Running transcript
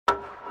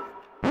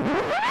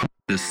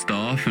The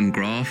Staff and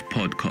Graph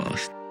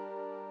Podcast.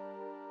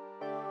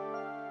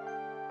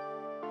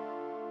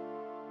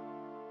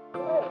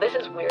 This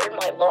is weird.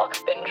 My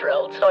lock's been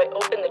drilled, so I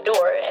open the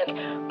door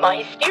and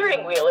my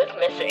steering wheel is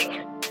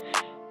missing.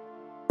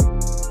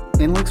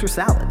 And links for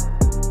salad.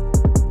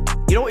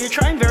 You know what? You're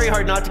trying very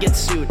hard not to get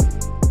sued.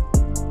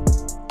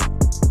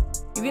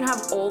 You can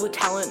have all the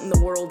talent in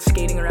the world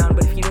skating around,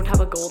 but if you don't have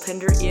a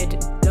goaltender, it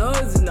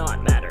does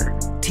not matter.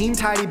 Team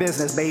Tidy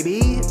Business,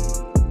 baby.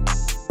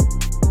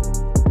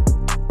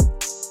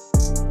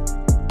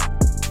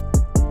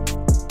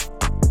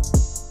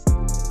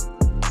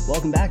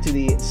 Welcome back to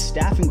the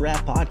Staff and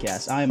Graph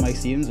Podcast. I am Mike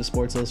Stevens with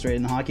Sports Illustrated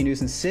and the Hockey News,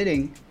 and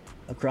sitting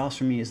across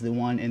from me is the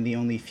one and the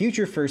only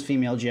future first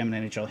female GM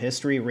in NHL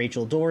history,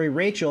 Rachel Doerrie.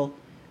 Rachel,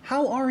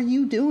 how are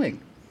you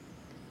doing?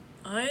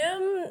 I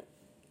am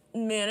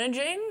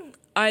managing.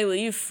 I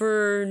leave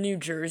for New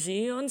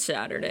Jersey on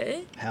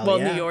Saturday. Hell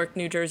yeah. New York,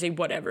 New Jersey,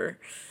 whatever.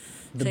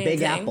 The Same Big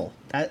thing. Apple.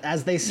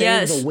 As they say,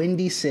 Yes. the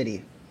Windy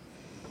City.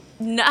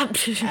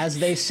 As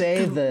they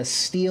say, the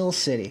Steel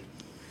City.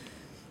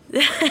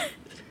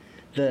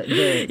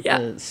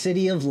 The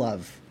city of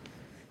love.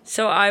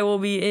 So I will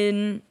be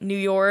in New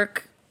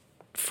York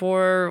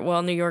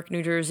New York,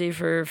 New Jersey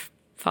for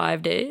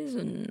 5 days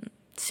and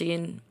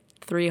seeing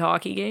 3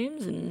 hockey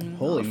games, and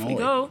Holy off moly. we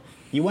go.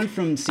 You went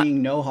from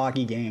seeing no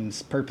hockey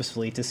games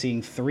purposefully to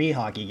seeing 3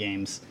 hockey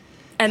games.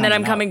 And then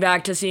I'm up. coming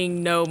back to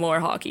seeing no more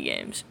hockey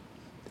games.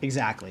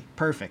 Exactly.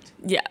 Perfect.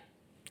 Yeah.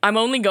 I'm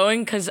only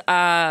going because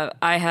I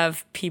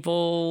have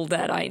people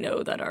that I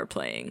know that are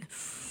playing.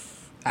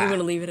 We're going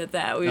to leave it at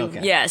that. Okay.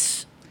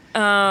 Yes.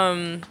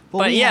 Well,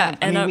 But we yeah,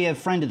 have, we have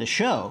friend of the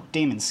show,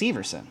 Damon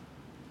Severson,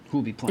 who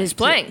will be playing. He's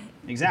playing. Too.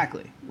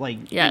 Exactly.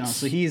 Like, Yes.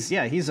 so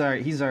he's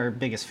our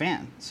biggest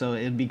fan. So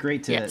it'd be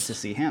great to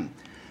see him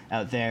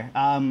out there.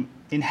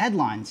 In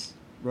headlines,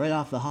 right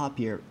off the hop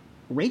here,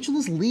 Rachel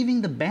is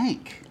leaving the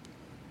bank.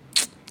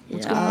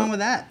 What's going on with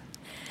that?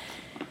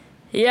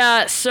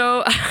 Yeah,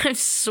 so I've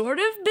sort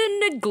of been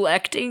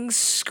neglecting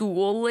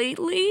school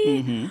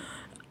lately.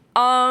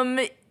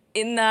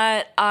 In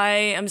that I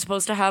am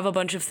supposed to have a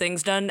bunch of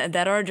things done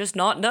that are just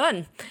not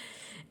done.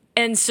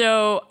 And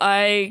so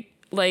I,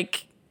 the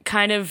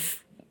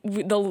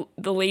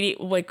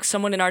lady,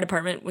 someone in our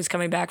department was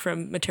coming back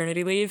from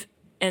maternity leave.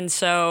 And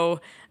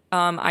so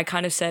I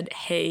kind of said,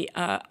 hey,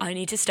 I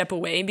need to step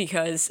away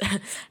because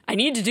I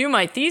need to do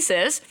my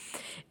thesis.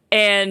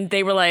 And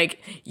they were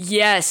like,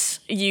 yes,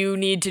 you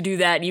need to do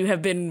that. You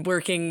have been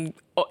working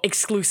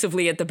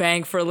exclusively at the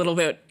bank for a little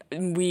bit.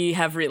 We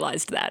have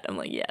realized that. I'm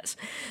like, yes.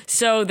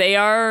 So they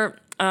are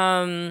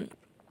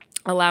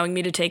allowing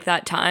me to take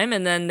that time.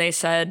 And then they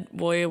said,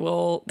 they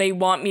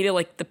want me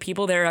to, the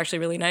people there are actually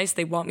really nice.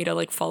 They want me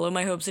to, follow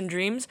my hopes and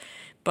dreams.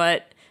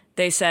 But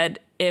they said,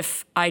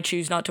 if I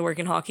choose not to work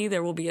in hockey,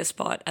 there will be a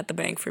spot at the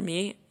bank for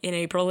me in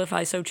April if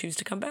I so choose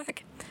to come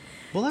back.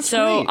 Well, that's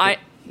so great.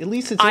 At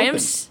least it's open.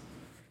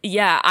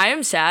 I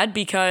am sad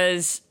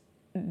because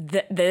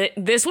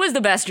this was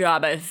the best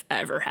job I've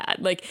ever had.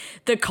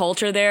 The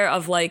culture there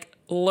of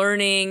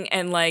learning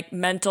and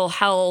mental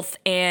health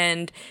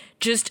and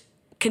just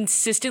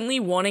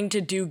consistently wanting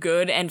to do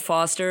good and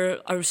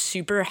foster a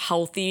super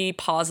healthy,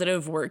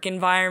 positive work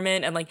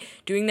environment and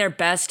doing their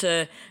best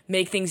to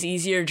make things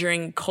easier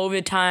during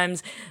COVID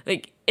times.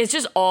 It's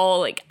just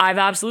all I've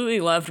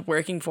absolutely loved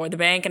working for the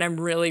bank, and I'm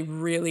really,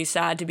 really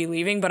sad to be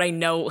leaving, but I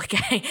know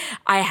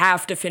I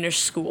have to finish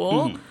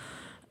school.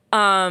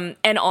 And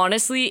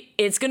honestly,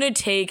 it's going to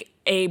take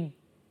a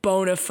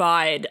bona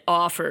fide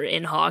offer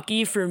in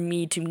hockey for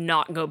me to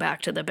not go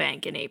back to the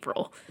bank in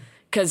April.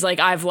 Because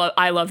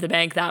I love the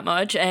bank that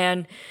much.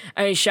 And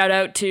I shout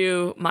out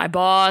to my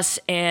boss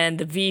and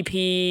the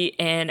VP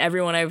and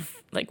everyone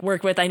I've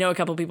worked with. I know a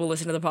couple people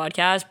listen to the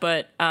podcast,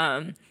 but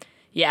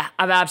yeah,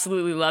 I've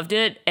absolutely loved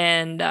it.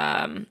 And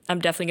I'm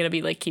definitely going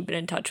to be keeping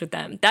in touch with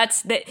them.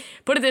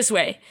 Put it this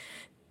way,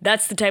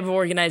 that's the type of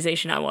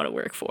organization I want to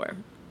work for.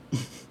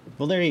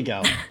 Well, there you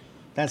go.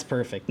 That's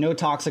perfect. No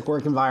toxic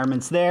work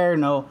environments there.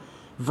 No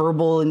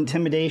verbal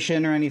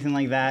intimidation or anything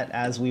like that,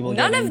 as we will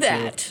get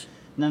into.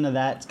 None of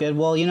that. It's good.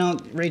 Well,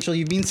 Rachel,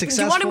 you've been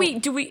successful.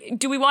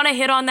 Do we want to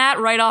hit on that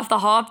right off the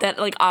hop, that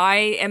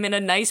I am in a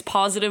nice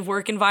positive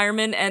work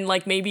environment and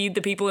maybe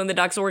the people in the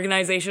Ducks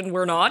organization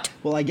were not?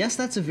 Well, I guess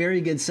that's a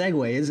very good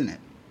segue, isn't it?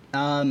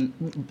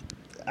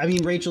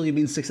 Rachel, you've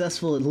been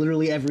successful at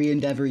literally every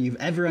endeavor you've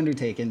ever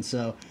undertaken,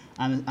 so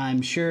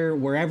I'm sure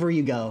wherever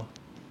you go,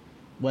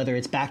 whether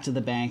it's back to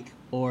the bank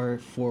or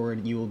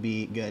forward, you will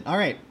be good. All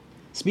right.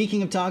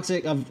 Speaking of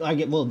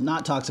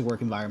not toxic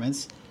work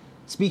environments.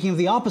 Speaking of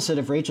the opposite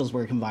of Rachel's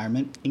work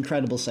environment,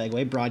 incredible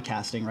segue,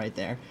 broadcasting right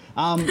there.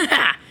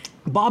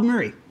 Bob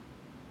Murray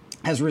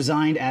has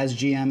resigned as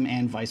GM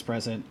and vice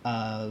president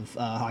of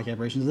hockey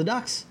operations of the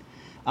Ducks.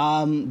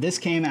 This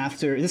came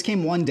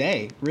one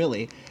day,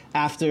 really,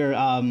 after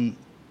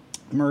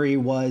Murray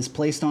was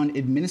placed on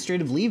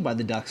administrative leave by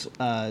the Ducks,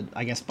 by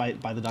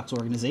the Ducks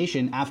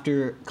organization,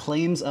 after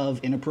claims of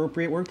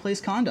inappropriate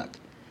workplace conduct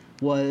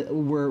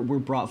were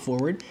brought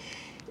forward.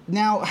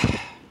 Now,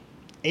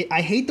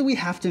 I hate that we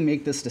have to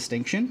make this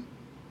distinction,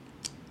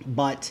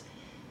 but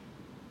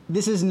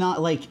this is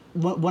not like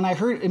when I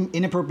heard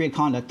inappropriate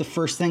conduct, the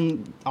first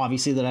thing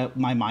obviously that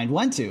my mind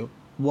went to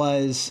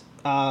was,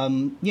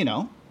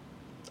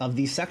 of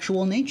the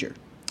sexual nature.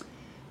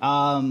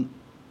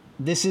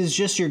 This is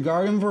just your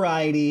garden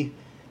variety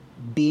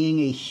being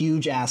a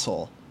huge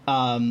asshole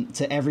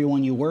to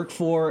everyone you work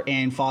for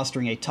and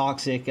fostering a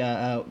toxic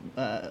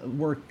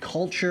work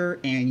culture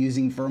and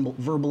using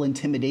verbal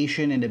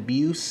intimidation and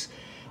abuse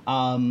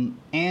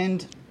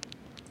and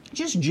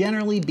just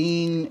generally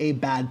being a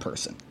bad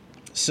person.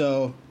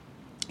 So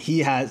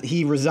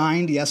he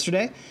resigned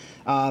yesterday,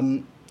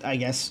 I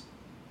guess,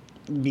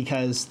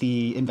 because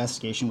the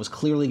investigation was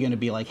clearly going to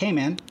be like, hey,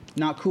 man,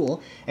 not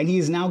cool. And he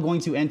is now going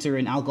to enter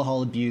an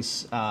alcohol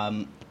abuse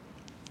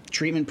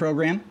treatment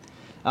program.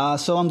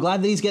 So I'm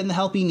glad that he's getting the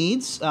help he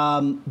needs.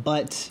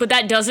 But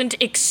that doesn't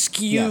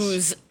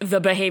excuse the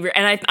behavior.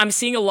 And I'm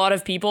seeing a lot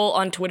of people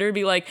on Twitter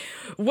be like,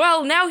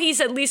 well, now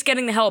he's at least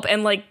getting the help.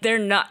 And like, they're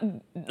not,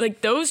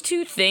 like, those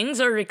two things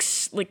are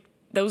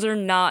those are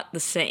not the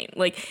same.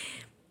 Like,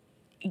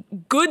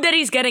 good that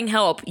he's getting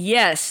help.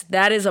 Yes,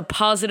 that is a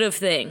positive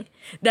thing.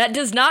 That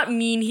does not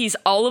mean he's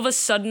all of a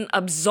sudden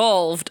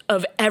absolved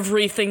of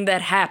everything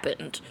that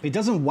happened. It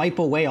doesn't wipe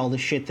away all the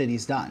shit that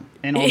he's done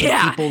and all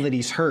the people that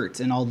he's hurt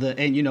and all the,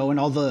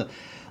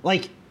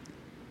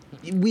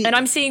 and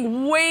I'm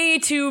seeing way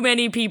too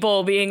many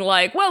people being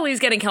like, well, he's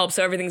getting help,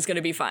 so everything's going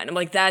to be fine. I'm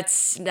like,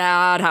 that's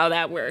not how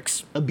that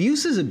works.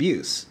 Abuse is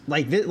abuse.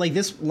 Like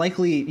this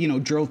likely,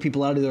 drove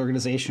people out of the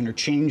organization or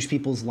changed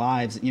people's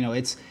lives.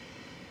 It's...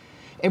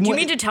 Do you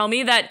mean to tell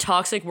me that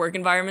toxic work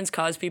environments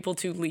cause people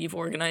to leave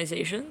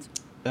organizations?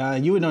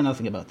 You would know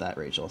nothing about that,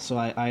 Rachel. So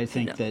I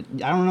think that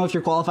I don't know if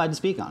you're qualified to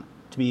speak on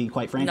it, to be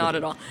quite frank. Not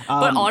at all.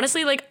 But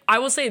honestly, I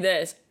will say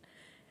this,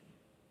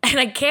 and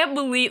I can't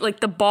believe,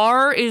 the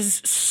bar is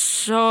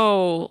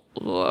so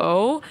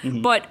low,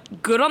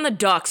 but good on the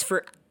Ducks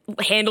for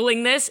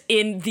handling this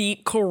in the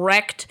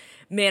correct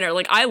manner.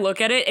 I look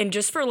at it, and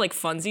just for,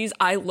 funsies,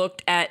 I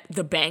looked at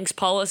the bank's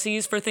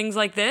policies for things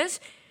like this.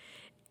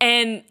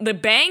 And the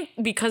bank,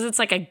 because it's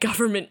a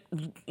government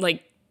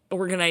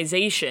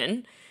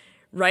organization,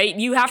 right?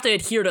 You have to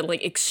adhere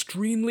to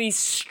extremely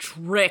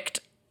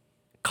strict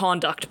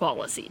conduct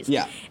policies.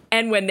 Yeah.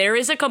 And when there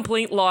is a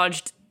complaint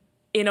lodged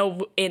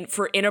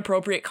for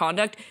inappropriate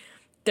conduct,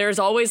 there's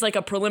always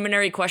a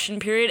preliminary question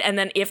period, and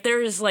then if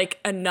there's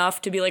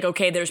enough to be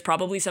okay, there's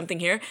probably something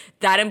here,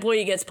 that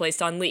employee gets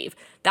placed on leave.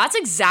 That's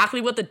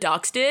exactly what the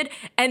Ducks did,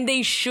 and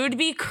they should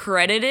be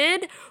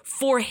credited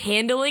for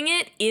handling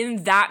it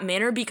in that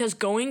manner, because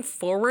going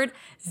forward,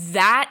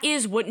 that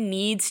is what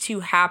needs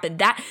to happen.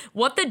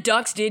 What the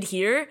Ducks did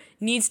here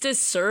needs to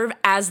serve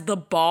as the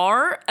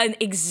bar, an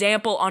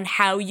example on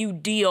how you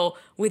deal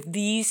with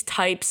these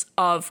types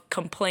of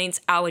complaints,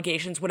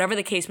 allegations, whatever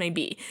the case may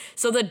be.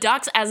 So the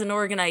Ducks as an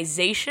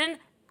organization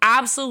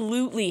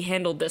absolutely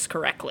handled this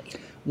correctly.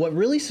 What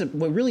really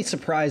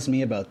surprised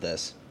me about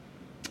this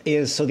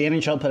is, so the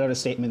NHL put out a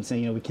statement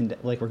saying,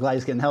 we're glad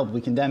he's getting help,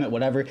 we condemn it,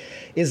 whatever,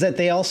 is that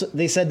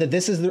they said that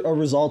this is a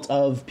result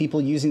of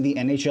people using the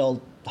NHL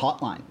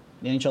hotline,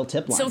 the NHL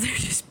tip line. So they're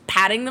just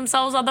patting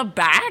themselves on the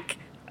back?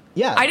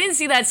 Yeah. I didn't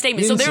see that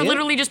statement. So they're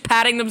literally just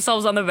patting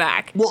themselves on the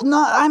back. Well,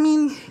 no, I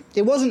mean,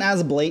 it wasn't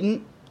as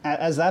blatant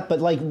as that, but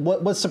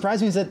what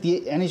surprised me is that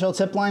the NHL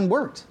tip line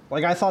worked.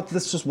 I thought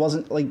this just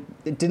wasn't,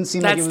 it didn't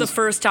seem like it was... That's the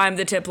first time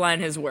the tip line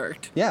has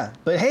worked. Yeah,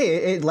 but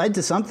hey, it led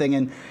to something,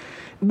 and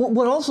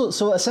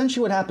so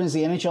essentially what happened is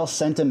the NHL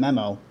sent a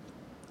memo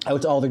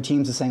out to all their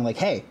teams saying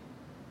hey,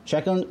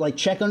 check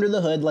under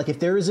the hood. If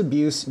there is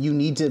abuse, you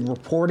need to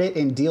report it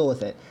and deal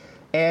with it.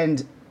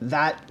 And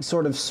that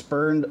sort of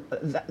spurned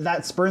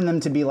them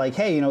to be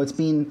hey, it's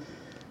been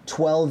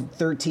 12,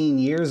 13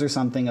 years or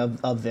something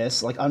of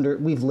this,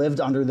 we've lived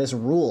under this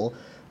rule.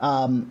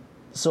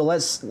 So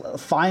let's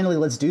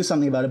do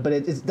something about it. But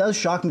it does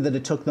shock me that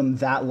it took them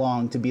that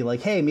long to be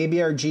hey,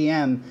 maybe our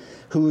GM,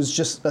 who's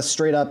just a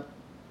straight up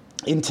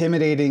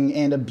intimidating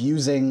and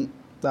abusing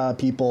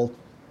people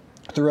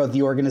throughout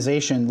the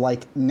organization,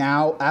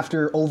 now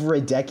after over a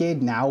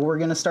decade, now we're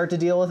gonna start to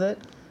deal with it.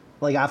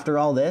 After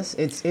all this,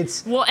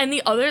 it's well, and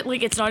the other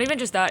it's not even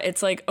just that.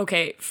 It's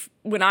okay,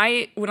 when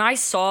I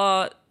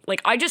saw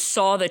I just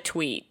saw the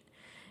tweet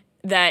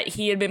that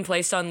he had been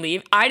placed on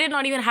leave. I did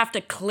not even have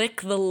to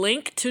click the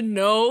link to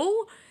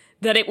know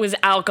that it was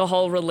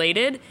alcohol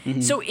related.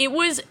 Mm-hmm. So it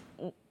was,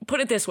 put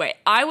it this way,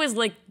 I was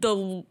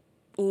the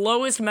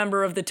lowest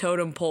member of the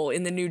totem pole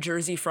in the New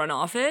Jersey front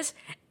office,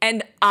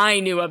 and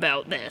I knew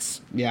about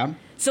this. Yeah.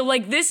 So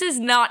this is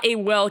not a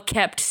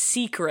well-kept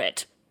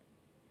secret.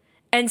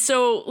 And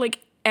so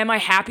am I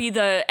happy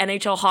the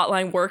NHL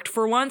hotline worked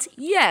for once?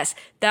 Yes,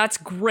 that's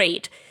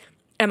great.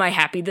 Am I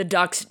happy the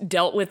Ducks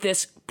dealt with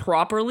this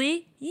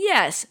properly?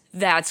 Yes,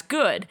 that's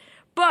good.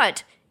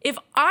 But if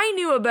I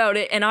knew about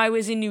it and I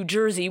was in New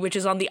Jersey, which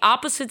is on the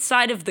opposite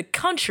side of the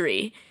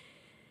country,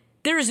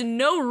 there's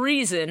no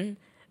reason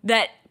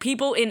that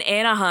people in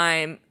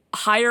Anaheim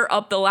higher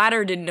up the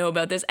ladder didn't know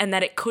about this and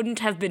that it couldn't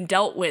have been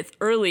dealt with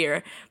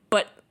earlier.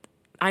 But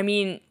I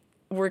mean,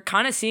 we're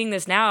kind of seeing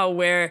this now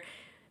where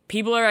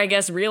people are, I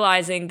guess,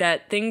 realizing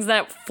that things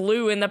that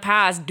flew in the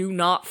past do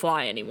not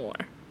fly anymore.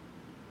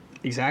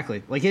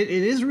 Exactly. Like it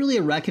is really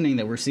a reckoning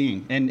that we're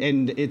seeing,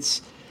 and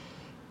it's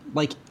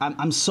like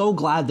I'm so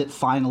glad that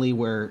finally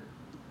we're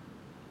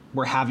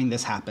having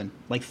this happen.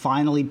 Like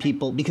finally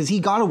people, because he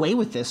got away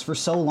with this for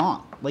so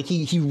long. Like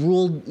he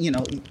ruled, you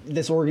know,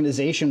 this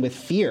organization with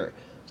fear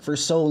for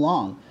so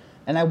long,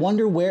 and I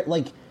wonder where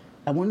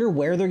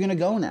they're gonna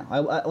go now.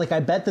 I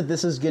bet that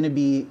this is gonna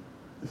be.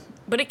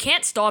 But it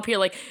can't stop here.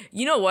 Like,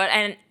 you know what?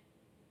 And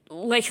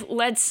like,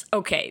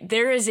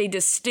 there is a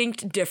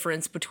distinct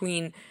difference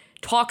between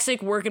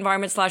toxic work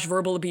environment /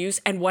 verbal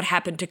abuse and what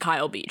happened to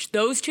Kyle Beach.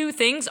 Those two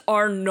things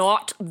are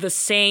not the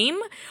same.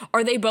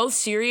 Are they both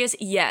serious?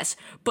 Yes.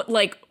 But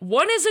like,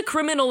 one is a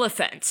criminal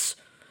offense,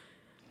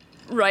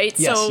 right?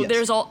 Yes, so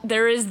yes.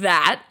 there is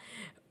that.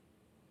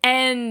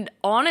 And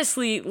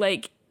honestly,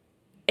 like,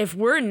 if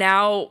we're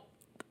now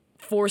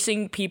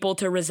forcing people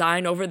to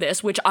resign over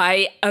this, which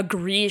I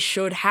agree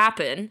should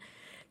happen,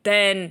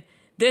 then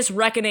this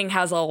reckoning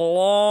has a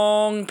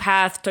long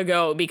path to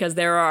go, because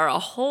there are a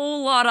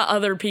whole lot of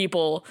other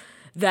people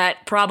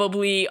that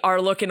probably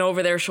are looking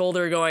over their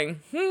shoulder going,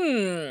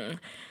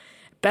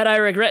 bet I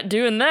regret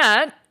doing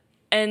that.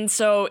 And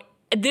so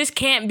this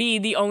can't be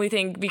the only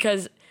thing,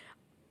 because,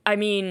 I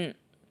mean,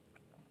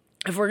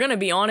 if we're going to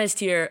be honest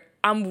here,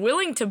 I'm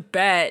willing to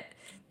bet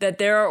that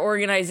there are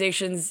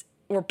organizations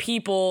or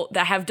people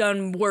that have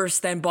done worse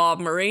than Bob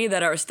Murray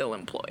that are still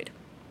employed.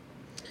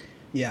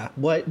 Yeah.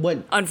 What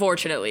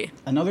Unfortunately.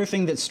 Another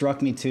thing that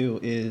struck me too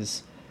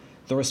is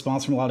the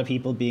response from a lot of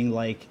people being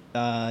like,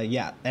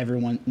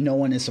 no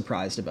one is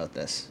surprised about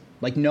this.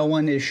 Like, no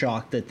one is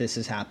shocked that this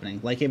is happening.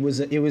 Like, it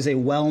was a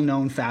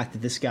well-known fact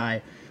that this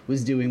guy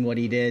was doing what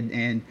he did,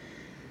 and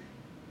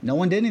no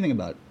one did anything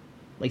about it.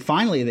 Like,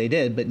 finally they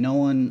did, but no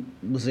one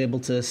was able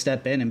to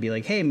step in and be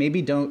like, hey,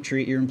 maybe don't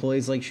treat your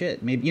employees like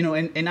shit. Maybe, you know,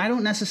 and I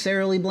don't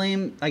necessarily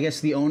blame, I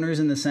guess, the owners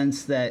in the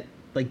sense that,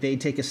 like, they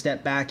take a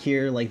step back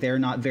here, like, they're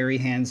not very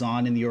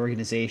hands-on in the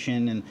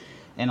organization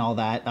and all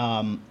that.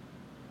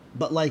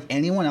 But, like,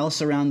 anyone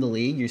else around the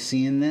league, you're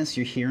seeing this,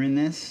 you're hearing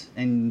this,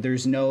 and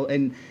there's no...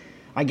 And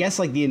I guess,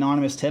 like, the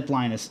anonymous tip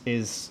line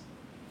is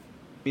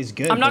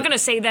good. I'm not going to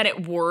say that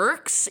it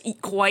works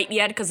quite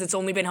yet, because it's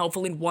only been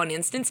helpful in one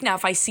instance. Now,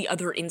 if I see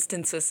other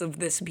instances of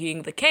this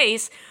being the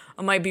case,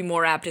 I might be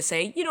more apt to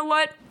say, you know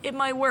what, it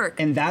might work.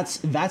 And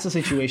that's a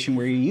situation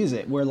where you use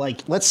it, where,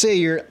 like, let's say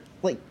you're...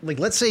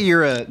 let's say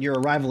you're a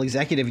rival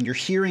executive and you're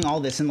hearing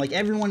all this, and like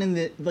everyone in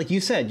the, like you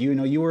said, you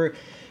know, you were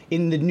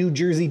in the New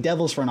Jersey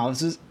Devils front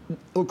offices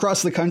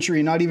across the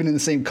country, not even in the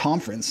same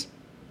conference,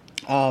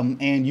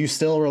 and you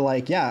still were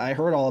like, yeah, I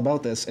heard all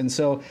about this, and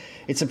so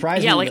it's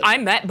surprising. Yeah, like I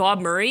met Bob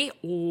Murray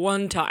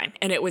one time,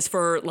 and it was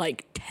for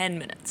like 10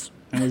 minutes.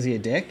 And was he a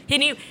dick?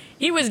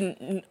 He was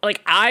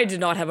like, I did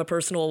not have a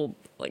personal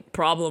like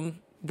problem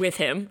with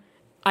him.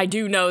 I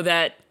do know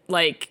that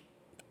like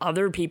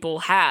other people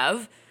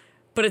have.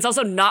 But it's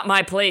also not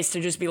my place to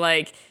just be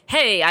like,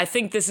 hey, I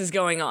think this is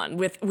going on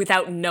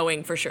without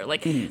knowing for sure.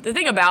 Like, the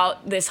thing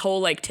about this whole,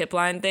 like, tip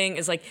line thing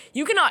is, like,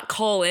 you cannot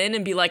call in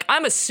and be like,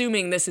 I'm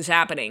assuming this is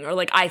happening, or,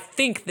 like, I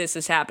think this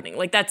is happening.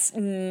 Like, that's,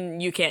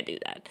 you can't do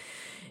that.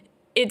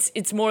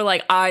 It's more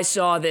like, I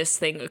saw this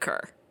thing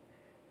occur,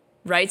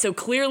 right? So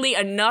clearly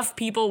enough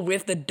people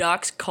with the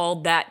Ducks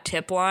called that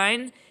tip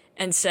line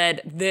and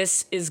said,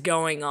 this is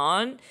going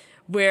on,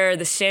 where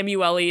the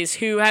Samuelis,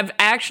 who have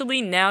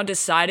actually now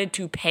decided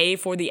to pay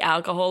for the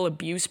alcohol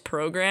abuse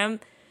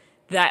program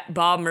that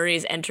Bob Murray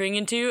is entering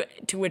into,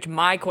 to which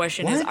my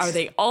question is, are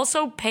they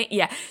also paying?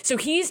 Yeah, so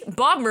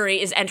Bob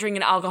Murray is entering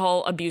an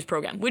alcohol abuse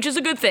program, which is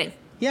a good thing.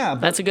 Yeah.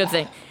 That's a good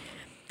thing.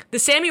 The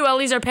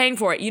Samuelis are paying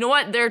for it. You know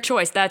what? Their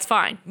choice. That's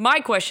fine.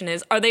 My question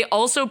is, are they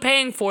also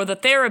paying for the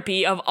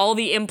therapy of all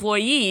the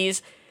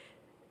employees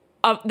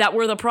that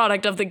were the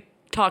product of the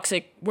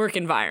toxic work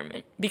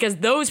environment? Because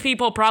those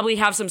people probably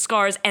have some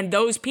scars, and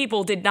those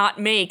people did not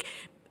make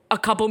a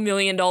couple $1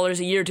 million a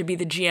year to be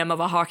the GM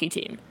of a hockey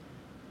team.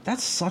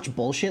 That's such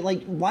bullshit.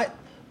 Like, why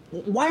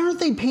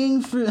aren't they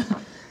paying for...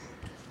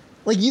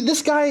 Like,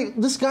 this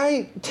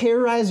guy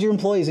terrorized your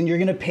employees, and you're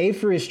gonna pay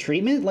for his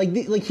treatment?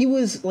 Like he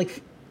was,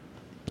 like...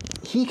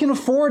 He can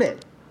afford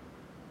it.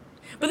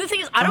 But the thing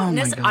is, I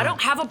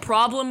don't have a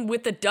problem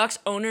with the Ducks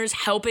owners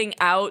helping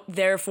out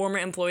their former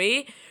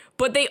employee,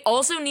 but they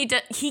also need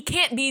to, he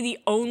can't be the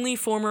only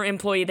former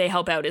employee they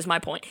help out, is my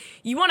point.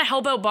 You want to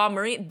help out Bob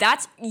Murray?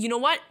 That's, you know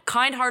what?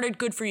 Kind-hearted,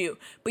 good for you.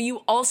 But you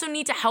also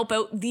need to help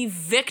out the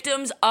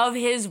victims of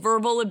his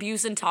verbal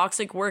abuse and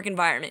toxic work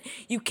environment.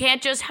 You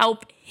can't just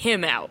help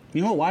him out.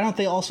 You know what? Why don't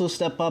they also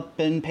step up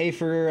and pay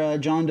for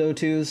John Doe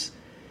 2's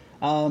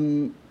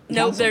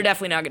Nope, they're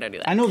definitely not going to do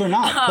that. I know they're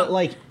not, but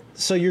like,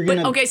 so you're going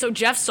to... Okay, so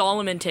Jeff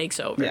Solomon takes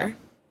over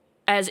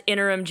as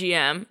interim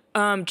GM.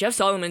 Jeff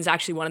Solomon's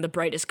actually one of the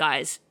brightest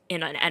guys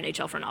in an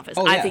NHL front office.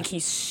 Oh, yeah. I think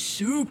he's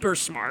super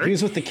smart. He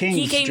was with the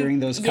Kings during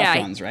those cup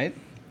runs, right?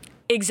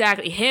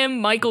 Exactly. Him,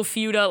 Michael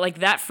Fuda, like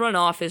that front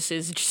office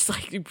is just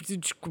like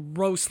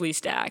grossly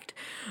stacked.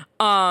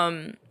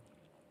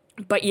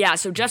 But yeah,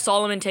 so Jeff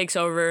Solomon takes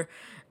over.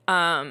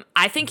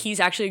 I think he's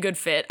actually a good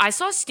fit. I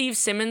saw Steve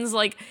Simmons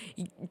like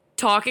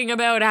talking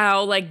about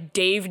how like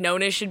Dave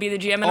Nonis should be the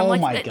GM, and I'm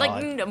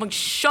like,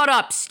 shut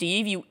up,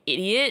 Steve, you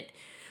idiot.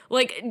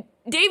 Like,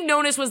 Dave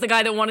Nonis was the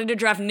guy that wanted to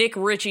draft Nick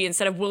Ritchie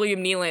instead of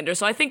William Nylander,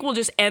 so I think we'll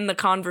just end the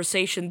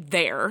conversation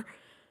there.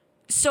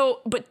 So,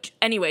 but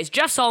anyways,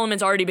 Jeff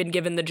Solomon's already been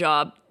given the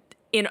job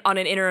on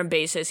an interim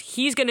basis.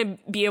 He's going to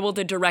be able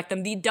to direct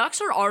them. The Ducks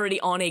are already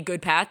on a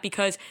good path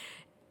because,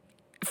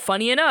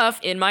 funny enough,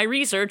 in my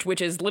research, which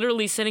is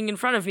literally sitting in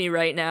front of me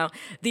right now,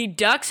 the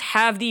Ducks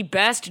have the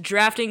best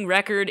drafting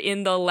record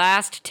in the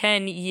last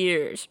 10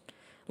 years.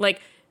 Like,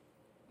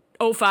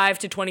 05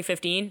 to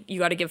 2015, you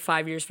got to give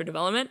 5 years for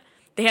development.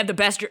 They have the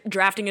best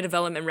drafting and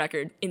development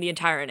record in the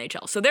entire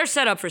NHL. So they're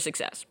set up for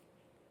success.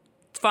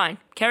 It's fine.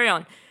 Carry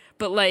on.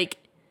 But, like,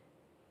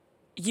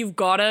 you've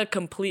got to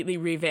completely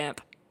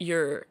revamp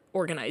your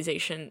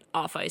organization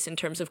off ice in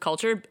terms of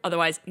culture.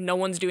 Otherwise, no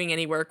one's doing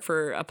any work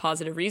for a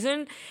positive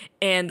reason,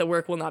 and the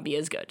work will not be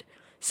as good.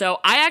 So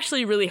I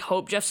actually really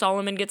hope Jeff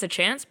Solomon gets a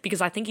chance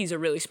because I think he's a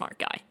really smart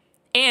guy.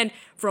 And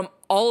from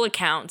all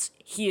accounts,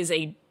 he's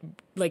a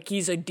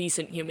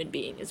decent human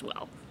being as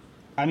well.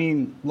 I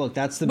mean, look,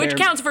 that's the which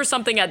counts for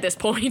something at this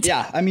point.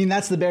 Yeah, I mean,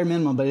 that's the bare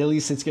minimum, but at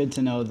least it's good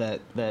to know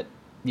that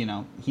you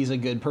know, he's a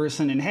good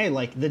person. And hey,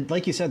 like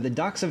you said, the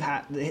Ducks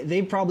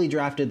they've probably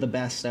drafted the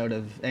best out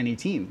of any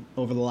team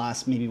over the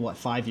last maybe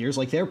 5 years.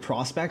 Like, their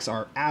prospects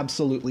are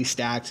absolutely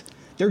stacked.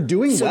 They're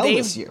doing well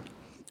this year.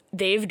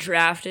 They've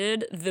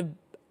drafted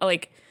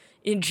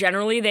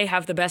generally they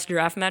have the best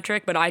draft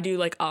metric, but I do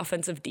like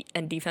offensive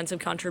and defensive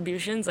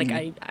contributions. Like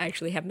I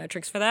actually have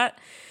metrics for that.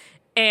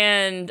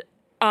 And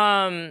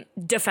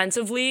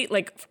defensively,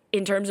 like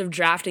in terms of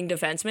drafting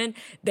defensemen,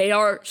 they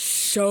are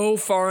so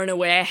far and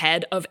away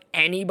ahead of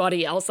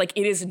anybody else. Like,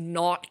 it is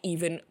not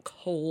even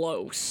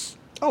close.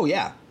 Oh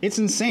yeah, it's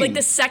insane. Like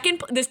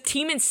this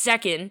team in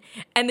second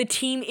and the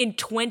team in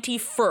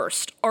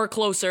 21st are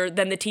closer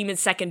than the team in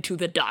second to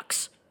the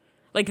Ducks.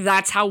 Like,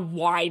 that's how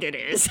wide it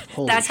is.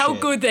 That's how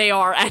good they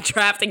are at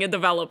drafting and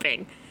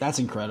developing. That's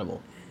incredible.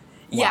 Wow.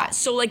 Yeah,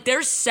 so like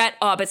they're set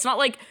up. It's not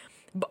like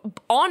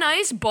on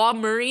ice, Bob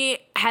Murray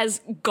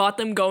has got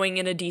them going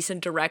in a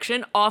decent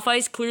direction. Off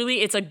ice,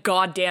 clearly it's a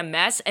goddamn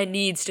mess and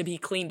needs to be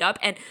cleaned up.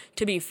 And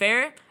to be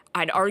fair,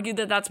 I'd argue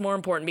that that's more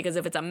important because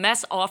if it's a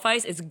mess off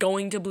ice, it's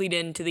going to bleed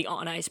into the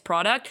on ice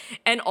product.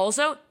 And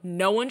also,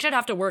 no one should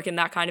have to work in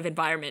that kind of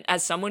environment.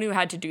 As someone who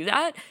had to do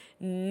that,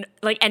 and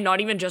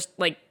not even just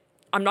like,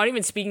 I'm not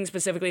even speaking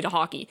specifically to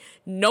hockey.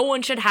 No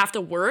one should have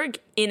to work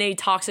in a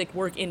toxic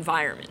work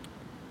environment.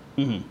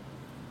 Mm-hmm.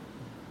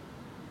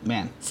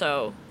 Man.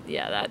 So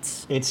yeah,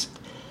 that's it's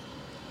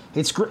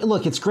great.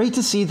 Look, it's great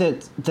to see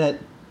that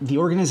the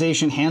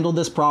organization handled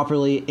this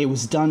properly. It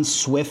was done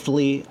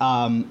swiftly,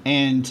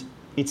 and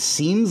it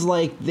seems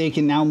like they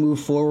can now move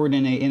forward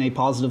in a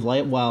positive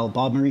light. While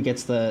Bob Murray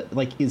gets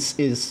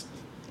is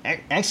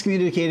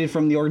excommunicated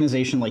from the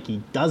organization, like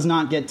he does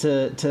not get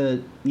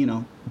to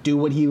do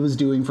what he was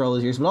doing for all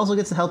those years, but also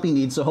gets the help he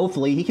needs. So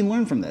hopefully he can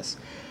learn from this.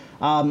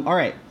 All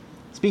right.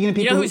 Speaking of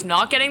people, you know who's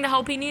not getting the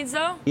help he needs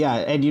though? Yeah,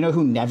 and you know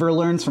who never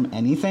learns from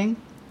anything?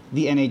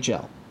 The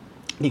NHL,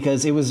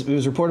 because it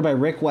was reported by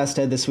Rick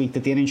Westhead this week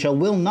that the NHL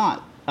will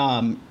not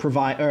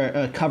provide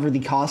or cover the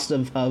cost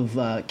of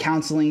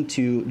counseling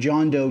to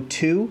John Doe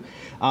 2,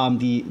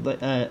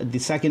 the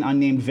second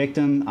unnamed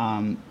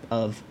victim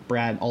of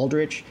Brad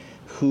Aldrich,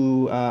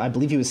 who I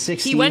believe he was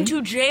 16. He went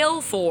to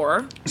jail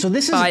for. So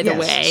this is by the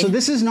way. So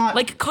this is not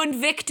like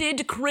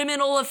convicted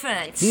criminal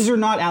offense. These are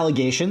not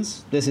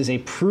allegations. This is a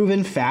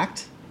proven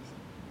fact.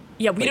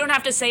 Yeah, we don't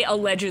have to say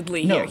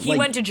allegedly here. He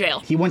went to jail.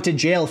 He went to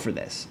jail for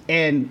this.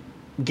 And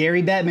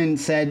Gary Bettman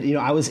said,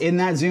 I was in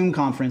that Zoom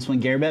conference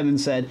when Gary Bettman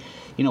said,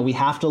 we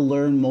have to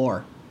learn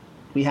more.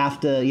 We have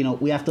to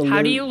learn.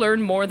 How do you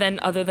learn more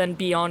other than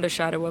beyond a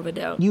shadow of a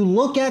doubt? You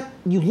look at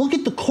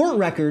the court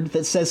record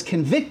that says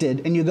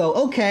convicted and you go,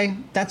 okay,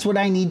 that's what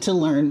I need to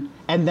learn.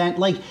 And then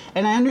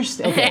and I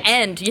understand. Okay.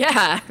 And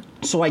yeah.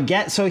 So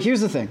here's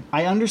the thing.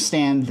 I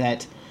understand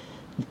that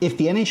if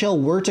the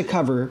NHL were to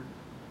cover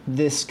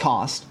this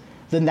cost,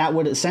 then that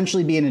would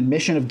essentially be an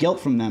admission of guilt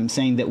from them,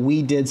 saying that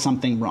we did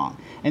something wrong.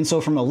 And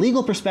so from a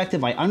legal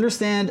perspective, I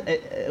understand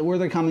where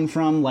they're coming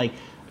from.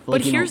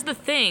 But here's the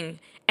thing,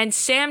 and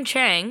Sam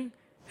Chang,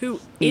 who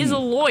is a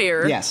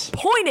lawyer,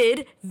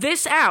 pointed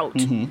this out.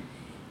 Mm-hmm.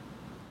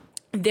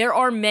 There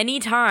are many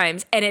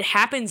times, and it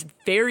happens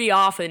very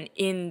often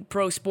in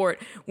pro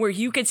sport, where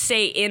you could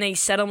say in a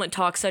settlement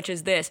talk such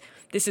as this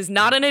is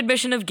not an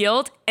admission of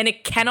guilt, and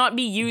it cannot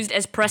be used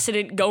as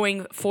precedent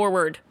going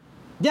forward.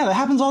 Yeah, that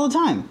happens all the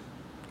time.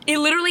 It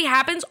literally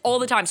happens all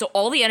the time. So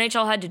all the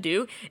NHL had to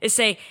do is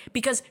say,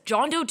 because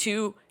John Doe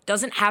 2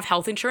 doesn't have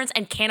health insurance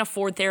and can't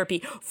afford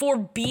therapy for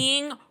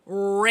being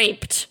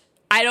raped.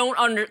 I don't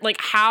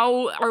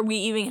how are we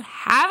even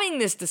having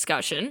this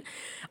discussion?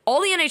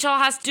 All the NHL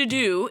has to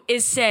do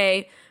is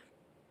say,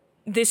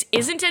 this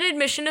isn't an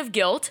admission of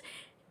guilt,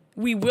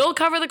 We will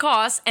cover the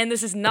costs, and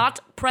this is not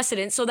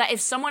precedent, so that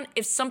if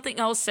something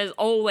else says,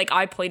 oh, like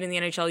I played in the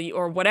NHL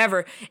or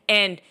whatever,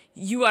 and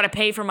you got to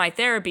pay for my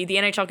therapy, the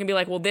NHL can be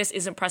like, well, this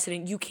isn't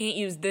precedent. You can't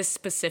use this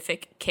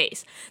specific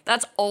case.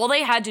 That's all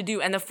they had to do.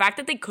 And the fact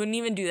that they couldn't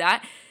even do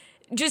that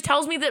just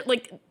tells me that,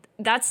 like,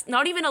 that's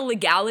not even a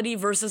legality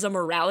versus a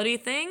morality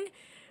thing.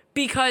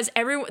 Because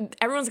everyone's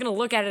going to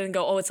look at it and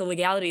go, oh, it's a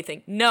legality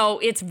thing. No,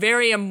 it's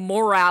very a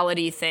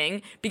morality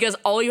thing, because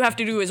all you have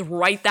to do is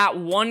write that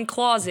one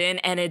clause in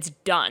and it's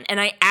done.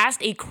 And I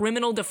asked a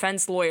criminal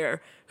defense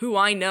lawyer who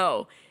I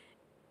know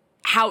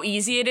how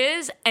easy it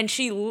is, and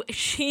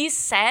she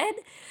said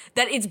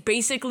that it's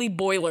basically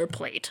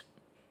boilerplate,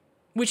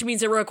 which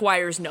means it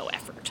requires no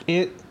effort.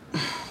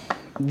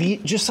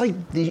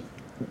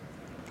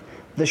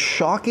 The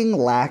shocking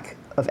lack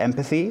of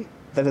empathy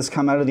that has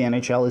come out of the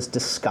NHL is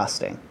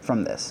disgusting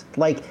from this.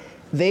 Like,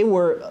 they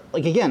were,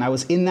 like, again, I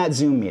was in that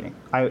Zoom meeting.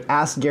 I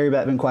asked Gary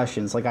Bettman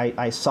questions. Like,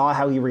 I saw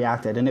how he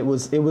reacted, and it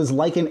was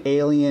like an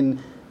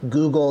alien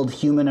Googled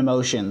human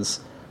emotions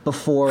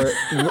before,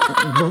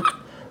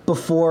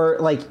 before,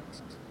 like,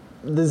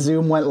 the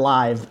Zoom went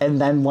live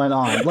and then went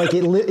on. Like,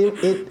 it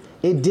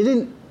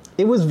didn't,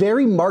 it was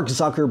very Mark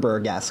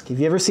Zuckerberg-esque. Have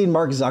you ever seen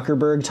Mark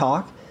Zuckerberg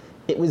talk?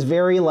 It was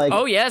very like...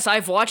 Oh, yes,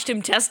 I've watched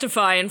him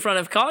testify in front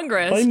of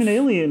Congress. I'm an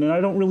alien, and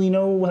I don't really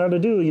know how to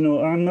do,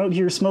 I'm out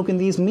here smoking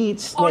these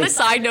meats. On a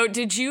side note,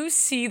 did you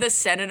see the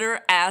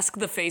senator ask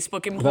the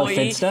Facebook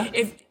employee...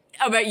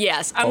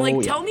 Yes.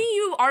 Tell me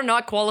you are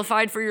not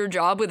qualified for your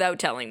job without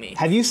telling me.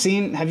 Have you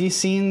seen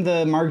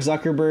the Mark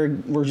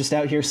Zuckerberg, we're just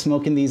out here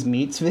smoking these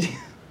meats video?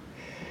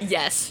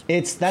 Yes.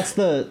 That's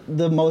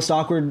the most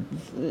awkward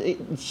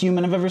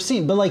human I've ever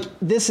seen. But, like,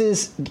 this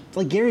is...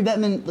 Like, Gary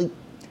Bettman... Like,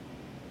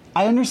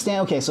 I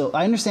understand. Okay, so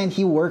I understand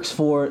he works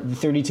for the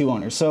 32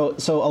 owners. So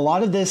a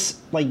lot of this,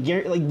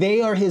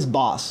 they are his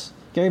boss.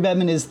 Gary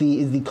Bettman is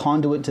the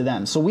conduit to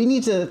them. So we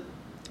need to.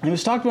 And it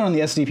was talked about on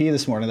the SDP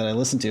this morning that I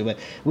listened to, but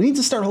we need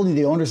to start holding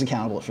the owners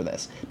accountable for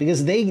this,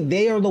 because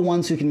they are the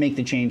ones who can make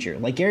the change here.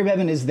 Like, Gary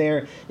Bettman is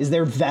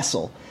their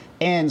vessel,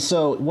 and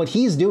so what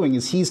he's doing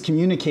is he's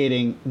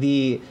communicating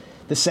the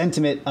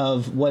sentiment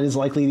of what is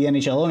likely the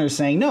NHL owners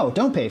saying, no,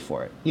 don't pay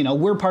for it.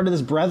 We're part of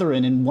this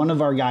brethren, and one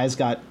of our guys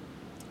got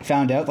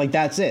found out. Like,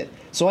 that's it.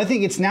 So I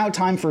think it's now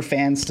time for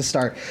fans to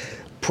start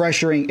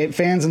pressuring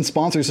fans and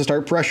sponsors to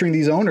start pressuring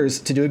these owners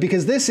to do it,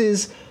 because this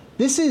is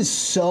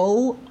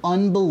so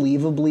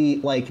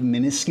unbelievably, like,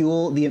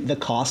 minuscule, the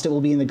cost it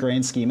will be in the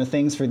grand scheme of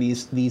things for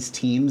these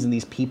teams and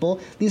these people.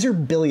 These are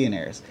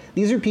billionaires.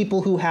 These are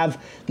people who have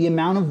the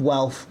amount of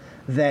wealth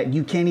that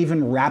you can't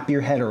even wrap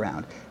your head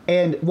around.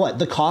 And what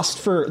the cost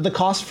for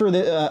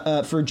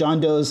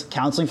John Doe's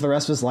counseling for the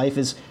rest of his life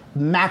is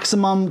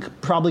maximum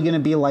probably going to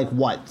be like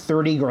what,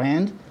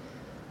 $30,000,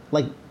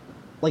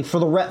 like for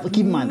the rest.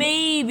 Keep in mind,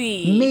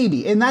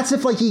 maybe, and that's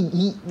if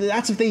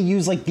that's if they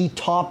use like the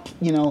top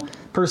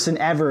person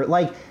ever.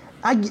 I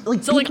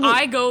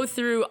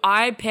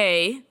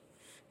pay,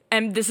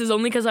 and this is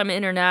only because I'm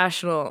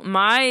international.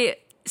 My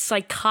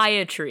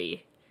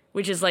psychiatry,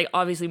 which is like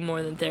obviously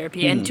more than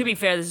therapy, and to be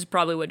fair, this is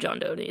probably what John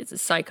Doe needs,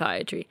 is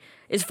psychiatry,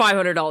 is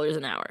 $500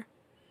 an hour.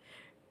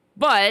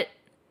 But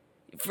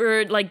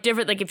for like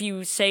different, like if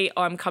you say,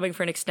 oh, I'm coming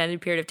for an extended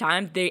period of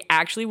time, they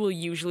actually will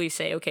usually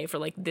say, okay, for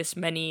like this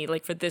many,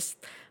 like for this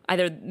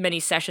either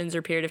many sessions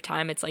or period of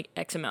time, it's like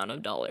X amount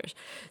of dollars.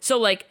 So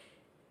like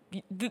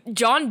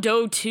John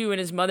Doe too and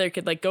his mother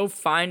could like go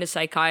find a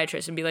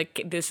psychiatrist and be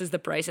like, this is the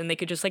price, and they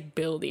could just like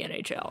bill the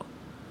NHL.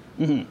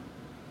 Mm-hmm.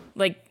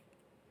 Like,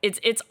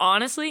 it's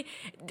honestly,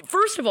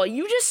 first of all,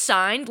 you just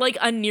signed like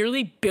a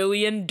nearly $1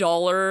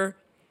 billion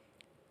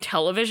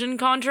television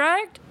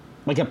contract.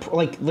 Like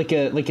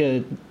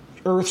a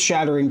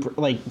earth-shattering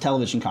like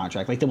television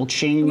contract. Like, that will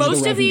change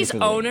most of these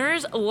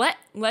owners.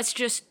 Let's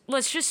just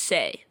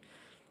say,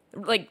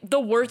 like the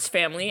Wirtz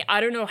family.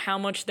 I don't know how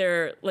much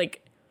they're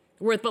like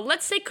worth, but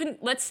let's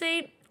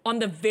say on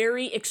the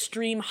very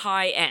extreme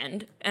high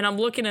end, and I'm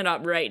looking it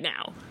up right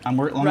now. I'm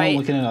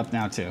looking it up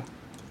now too.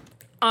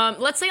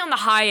 Let's say on the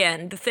high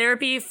end, the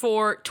therapy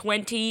for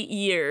 20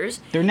 years.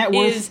 Their net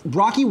worth,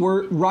 Rocky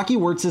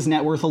Wirtz's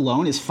net worth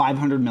alone is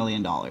 $500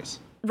 million.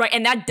 Right,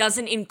 and that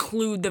doesn't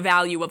include the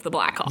value of the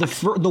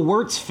Blackhawks. The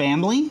Wirtz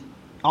family,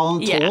 all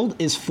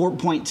told, is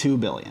 $4.2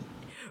 billion.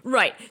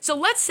 Right, so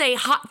let's say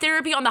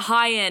therapy on the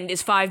high end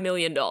is $5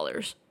 million.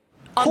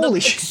 On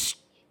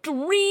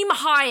extreme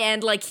high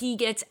end, like he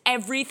gets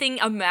everything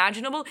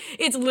imaginable,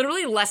 it's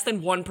literally less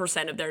than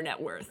 1% of their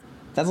net worth.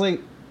 That's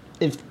like...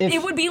 If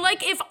it would be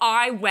like if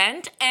I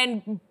went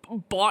and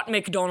bought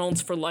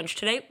McDonald's for lunch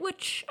today,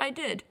 which I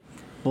did.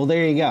 Well,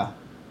 there you go.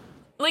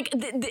 Like,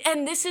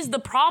 and this is the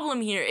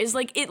problem here, is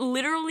like it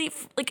literally,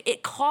 like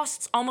it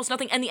costs almost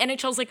nothing. And the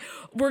NHL's like,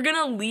 we're going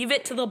to leave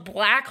it to the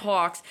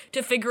Blackhawks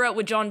to figure out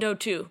with John Doe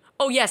too.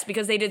 Oh yes,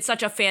 because they did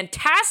such a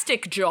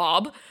fantastic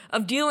job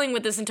of dealing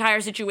with this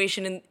entire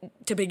situation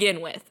to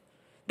begin with.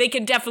 They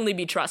can definitely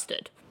be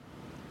trusted.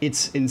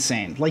 It's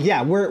insane. Like,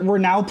 yeah, we're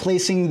now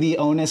placing the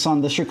onus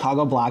on the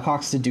Chicago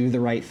Blackhawks to do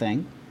the right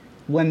thing,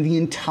 when the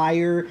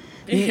entire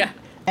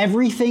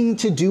everything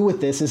to do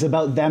with this is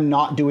about them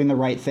not doing the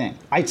right thing.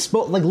 I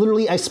spoke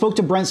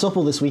to Brent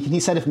Sopel this week, and he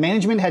said if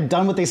management had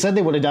done what they said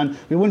they would have done,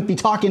 we wouldn't be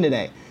talking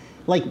today.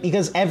 Like,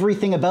 because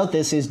everything about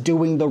this is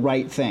doing the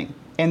right thing.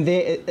 And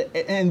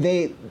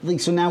they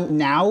so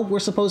now we're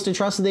supposed to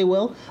trust that they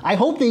will. I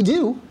hope they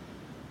do,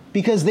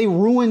 because they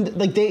ruined,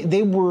 like,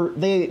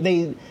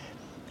 they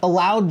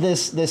allowed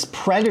this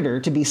predator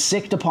to be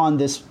sicked upon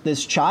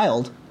this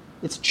child.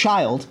 It's a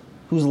child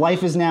whose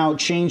life is now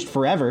changed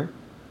forever.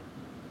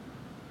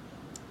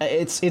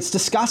 It's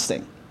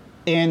disgusting.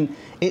 And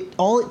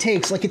all it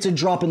takes, like, it's a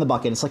drop in the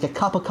bucket. It's like a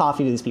cup of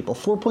coffee to these people.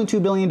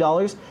 $4.2 billion,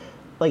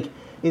 like,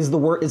 is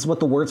what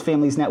the Wirtz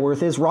family's net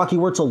worth is. Rocky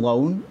Wirtz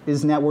alone,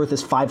 his net worth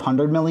is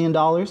 $500 million.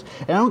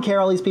 And I don't care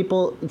all these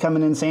people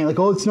coming in saying, like,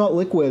 oh, it's not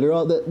liquid or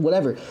all that,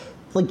 whatever.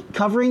 Like,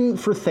 covering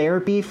for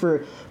therapy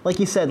for, like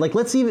you said, like,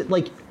 let's even,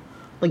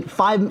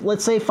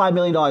 let's say $5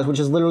 million, which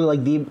is literally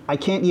like I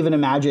can't even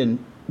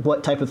imagine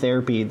what type of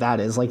therapy that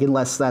is, like,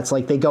 unless that's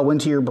like they go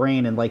into your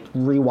brain and like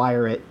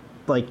rewire it,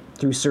 like,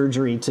 through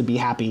surgery to be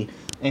happy.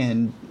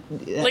 And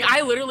like,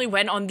 I literally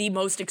went on the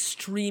most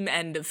extreme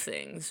end of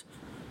things.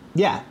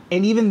 Yeah,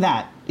 and even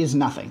that is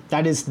nothing.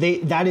 That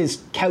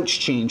is couch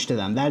change to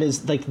them. That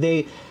is like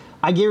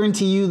I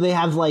guarantee you they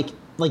have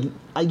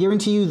I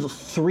guarantee you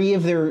 3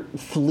 of their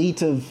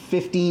fleet of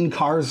 15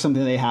 cars or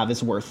something they have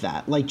is worth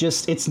that. Like,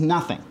 just, it's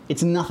nothing.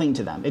 It's nothing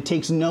to them. It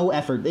takes no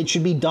effort. It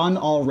should be done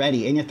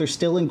already, and yet they're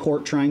still in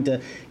court trying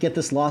to get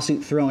this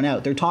lawsuit thrown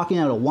out. They're talking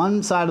out of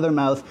one side of their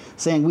mouth,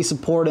 saying, we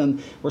support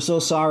him, we're so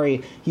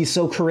sorry, he's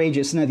so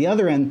courageous. And at the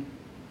other end,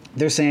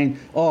 they're saying,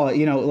 oh,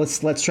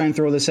 let's try and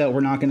throw this out.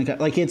 We're not going to,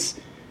 like, it's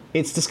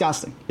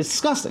disgusting. It's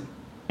disgusting.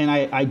 And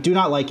I do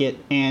not like it,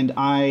 and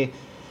I'm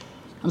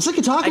sick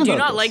of talking about this. I do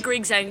not like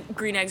green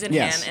eggs and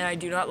ham, and I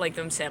do not like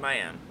them Sam I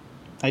Am.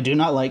 I do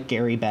not like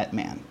Gary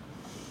Bettman.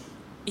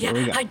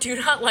 Yeah, I do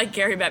not like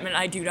Gary Bettman.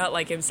 I do not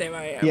like him Sam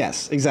I Am.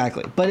 Yes,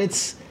 exactly. But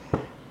it's,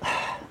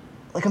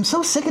 like, I'm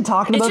so sick of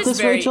talking about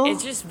this, Rachel.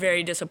 It's just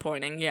very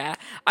disappointing, yeah.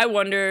 I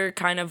wonder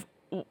kind of,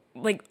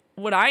 like,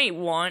 what I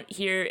want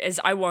here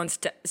is I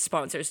want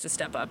sponsors to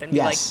step up and be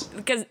like,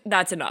 because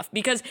that's enough.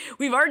 Because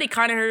we've already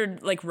kind of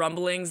heard, like,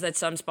 rumblings that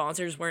some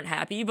sponsors weren't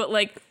happy, but,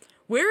 like,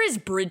 where is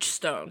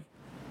Bridgestone?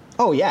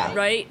 Oh, yeah.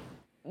 Right?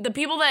 The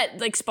people that,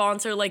 like,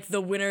 sponsor, like,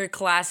 the Winter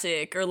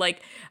Classic or,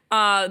 like,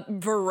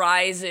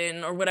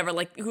 Verizon or whatever,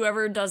 like,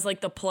 whoever does,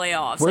 like, the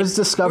playoffs. Where's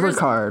Discover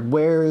Card?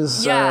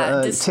 Where's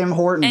Tim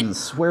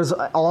Hortons? Where's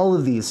all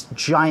of these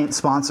giant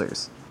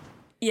sponsors?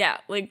 Yeah,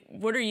 like,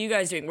 what are you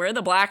guys doing? Where are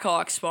the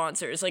Blackhawks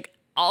sponsors? Like,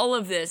 all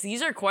of this.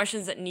 These are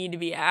questions that need to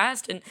be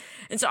asked. And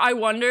so I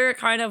wonder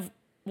kind of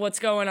what's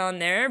going on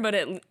there, but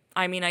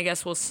I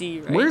guess we'll see,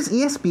 right? Where's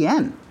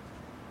ESPN?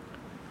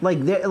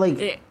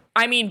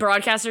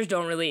 Broadcasters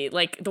don't really,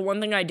 like, the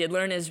one thing I did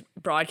learn is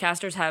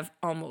broadcasters have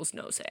almost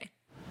no say.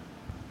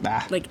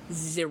 Like,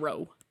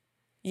 zero.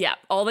 Yeah,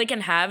 all they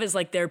can have is,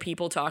 like, their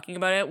people talking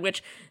about it,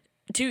 which,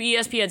 to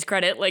ESPN's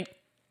credit, like,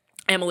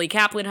 Emily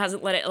Kaplan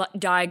hasn't let it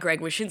die.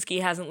 Greg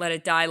Wyshynski hasn't let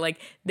it die. Like,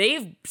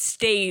 they've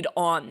stayed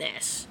on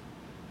this.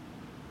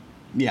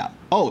 Yeah.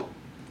 First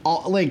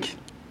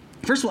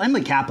of all,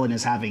 Emily Kaplan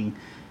is having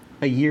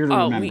a year to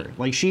remember.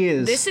 We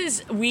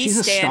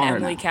stand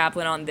Emily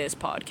Kaplan on this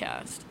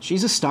podcast.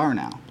 She's a star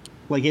now.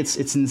 Like,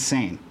 it's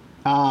insane.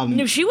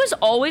 No, she was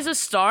always a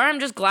star. I'm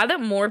just glad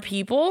that more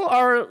people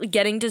are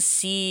getting to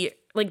see,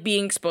 like,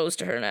 being exposed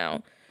to her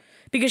now.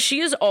 Because she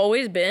has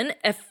always been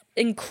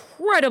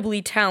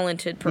incredibly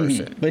talented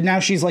person. Mm-hmm. But now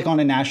she's, like,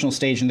 on a national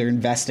stage and they're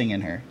investing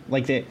in her.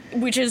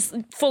 Which is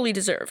fully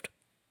deserved.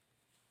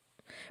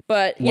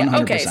 But yeah,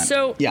 100%. Okay,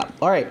 so yeah,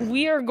 all right.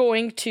 We are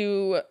going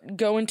to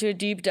go into a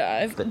deep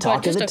dive. The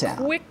talk of the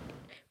town.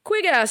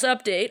 Quick ass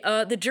update.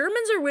 The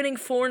Germans are winning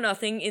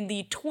 4-0 in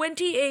the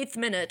 28th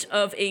minute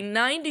of a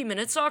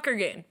 90-minute soccer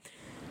game.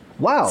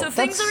 Wow. So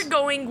things are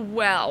going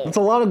well. That's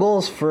a lot of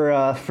goals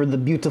for the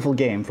beautiful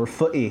game, for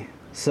footy.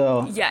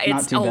 So yeah, not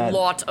it's too a bad.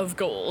 lot of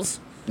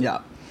goals.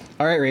 Yeah.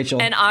 All right, Rachel.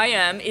 And I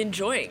am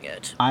enjoying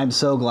it. I'm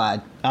so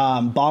glad.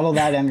 Bottle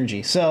that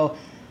energy. So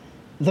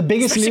the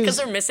biggest Especially news, because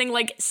they're missing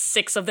like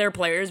 6 of their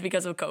players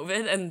because of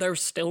COVID, and they're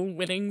still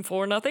winning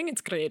 4-0.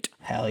 It's great.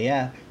 Hell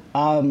yeah.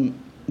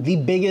 The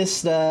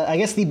biggest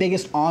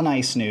on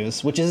ice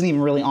news, which isn't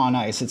even really on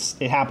ice.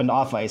 It happened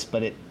off ice,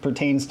 but it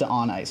pertains to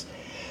on ice.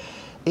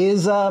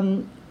 Is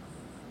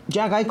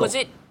Jack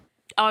Eichel.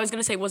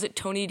 Was it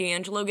Tony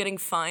D'Angelo getting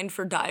fined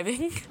for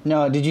diving?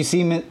 No, did you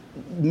see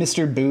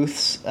Mr.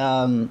 Booth's?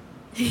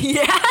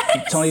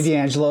 Yes. Tony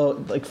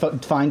D'Angelo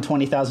fined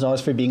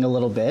 $20,000 for being a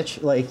little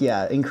bitch. Like,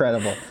 yeah,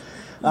 incredible.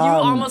 You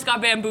almost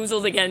got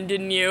bamboozled again,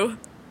 didn't you?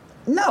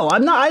 No,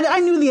 I'm not. I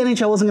knew the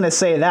NHL wasn't going to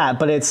say that,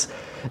 but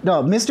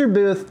no, Mr.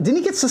 Booth, didn't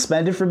he get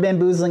suspended for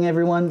bamboozling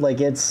everyone?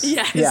 Yes,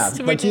 yeah,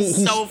 which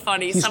is so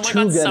funny.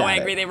 Someone got so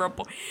angry they were...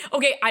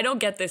 Okay, I don't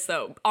get this,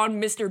 though,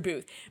 on Mr.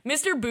 Booth.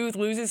 Mr. Booth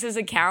loses his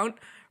account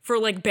for,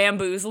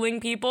 bamboozling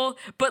people,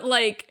 but,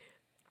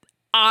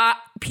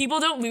 people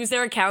don't lose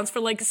their accounts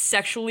for,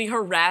 sexually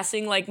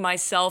harassing,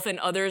 myself and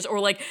others,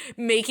 or,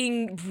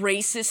 making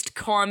racist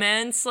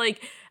comments,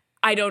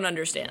 I don't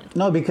understand.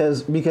 No,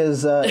 because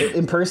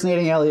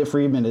impersonating Elliot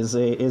Friedman is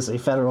a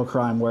federal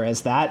crime,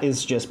 whereas that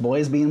is just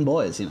boys being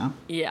boys, you know?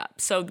 Yeah,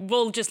 so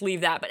we'll just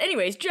leave that. But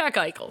anyways, Jack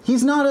Eichel.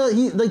 He's not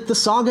the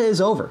saga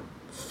is over.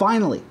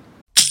 Finally.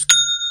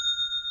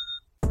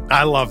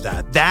 I love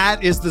that.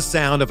 That is the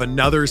sound of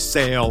another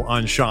sale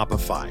on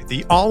Shopify,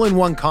 the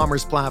all-in-one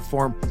commerce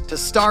platform to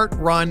start,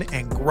 run,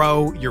 and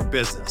grow your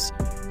business.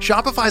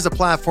 Shopify is a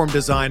platform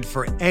designed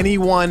for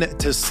anyone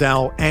to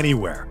sell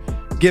anywhere,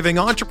 giving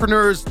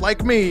entrepreneurs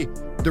like me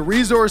the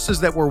resources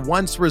that were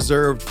once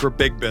reserved for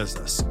big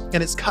business.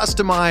 And it's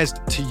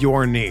customized to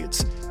your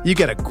needs. You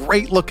get a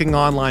great-looking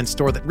online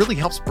store that really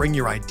helps bring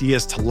your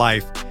ideas to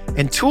life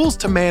and tools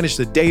to manage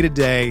the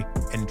day-to-day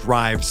and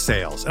drive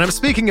sales. And I'm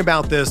speaking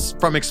about this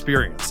from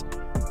experience.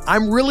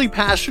 I'm really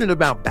passionate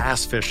about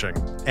bass fishing.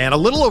 And a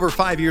little over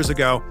 5 years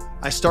ago,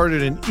 I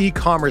started an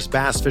e-commerce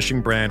bass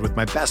fishing brand with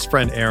my best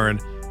friend, Aaron,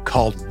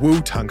 called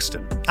Woo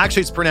Tungsten.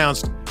 Actually, it's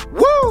pronounced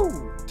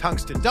Woo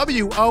Tungsten,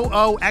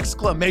 W-O-O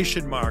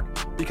exclamation mark,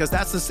 because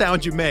that's the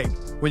sound you make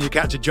when you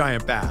catch a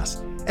giant bass.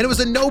 And it was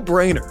a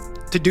no-brainer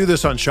to do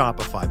this on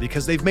Shopify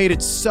because they've made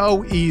it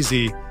so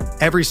easy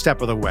every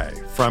step of the way,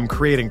 from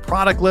creating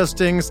product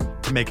listings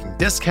to making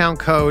discount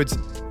codes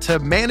to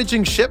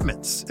managing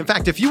shipments. In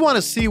fact, if you want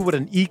to see what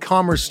an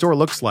e-commerce store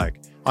looks like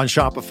on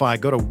Shopify,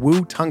 go to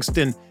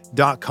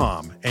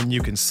wootungsten.com and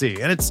you can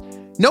see. And it's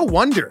no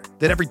wonder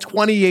that every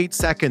 28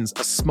 seconds,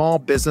 a small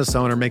business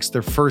owner makes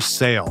their first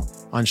sale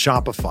on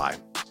Shopify.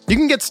 You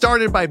can get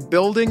started by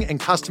building and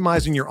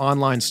customizing your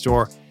online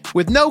store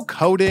with no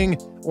coding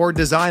or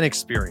design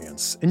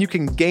experience, and you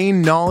can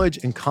gain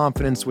knowledge and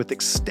confidence with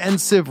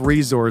extensive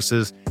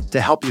resources to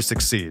help you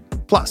succeed.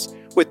 Plus,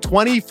 with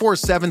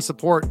 24/7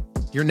 support,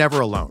 you're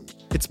never alone.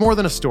 It's more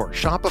than a store.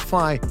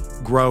 Shopify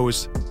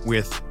grows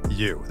with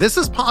you. This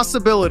is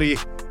Possibility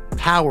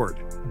powered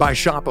by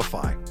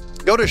Shopify.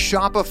 Go to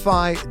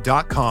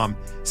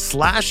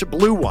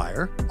shopify.com/Blue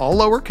Wire, all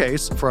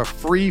lowercase, for a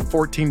free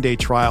 14-day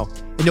trial,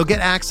 and you'll get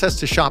access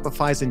to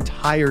Shopify's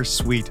entire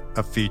suite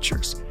of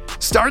features.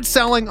 Start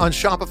selling on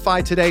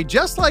Shopify today,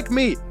 just like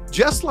me,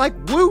 just like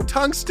Woo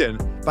Tungsten,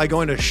 by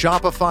going to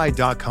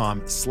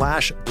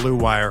shopify.com/Blue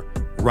Wire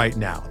right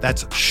now.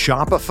 That's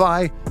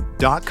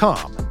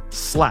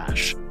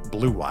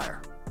shopify.com/Blue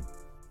Wire.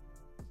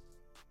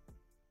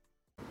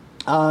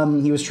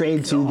 He was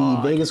traded to the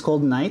Vegas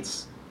Golden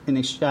Knights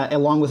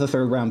along with a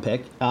third-round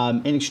pick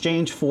in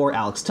exchange for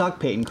Alex Tuch,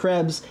 Peyton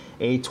Krebs,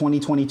 a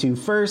 2022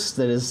 first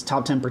that is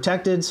top 10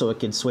 protected, so it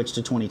could switch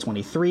to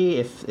 2023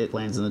 if it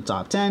lands in the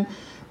top 10,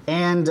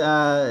 and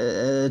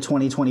a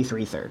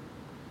 2023 third.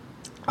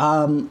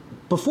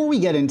 Before we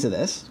get into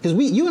this, because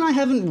you and I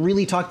haven't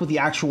really talked about the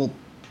actual,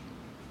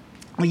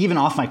 like even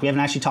off mic, we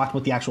haven't actually talked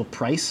about the actual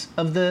price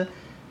of the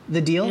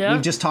deal. Yeah.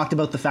 We've just talked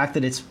about the fact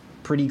that it's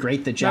pretty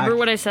great that Jack... Remember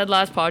what I said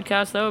last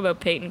podcast, though, about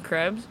Peyton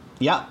Krebs?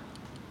 Yeah.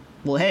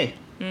 Well, hey,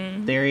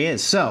 there he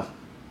is. So,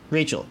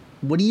 Rachel,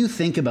 what do you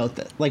think about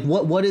this? Like,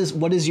 what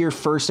is your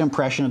first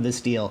impression of this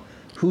deal?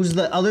 Who's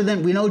other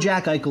than, we know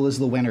Jack Eichel is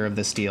the winner of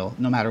this deal,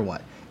 no matter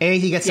what. A,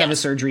 he gets to have a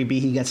surgery. B,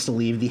 he gets to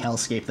leave the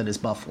hellscape that is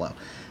Buffalo.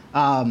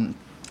 And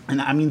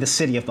I mean the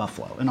city of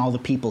Buffalo and all the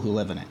people who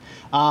live in it.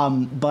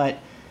 But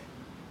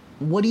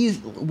what do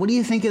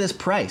you think of this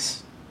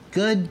price?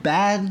 Good,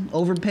 bad,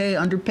 overpay,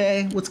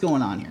 underpay? What's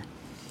going on here?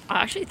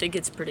 I actually think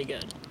it's pretty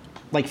good.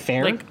 Like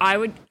fair? Like I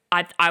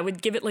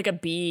would give it like a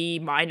B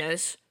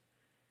minus,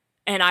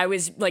 and I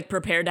was like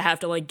prepared to have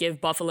to like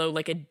give Buffalo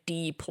like a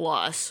D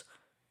plus.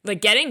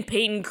 Like getting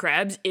Peyton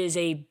Krebs is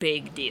a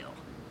big deal.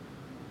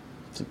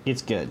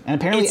 It's good. And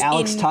apparently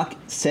Alex Tuch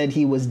said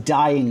he was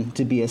dying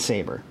to be a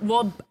Sabre.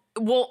 Well,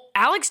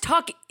 Alex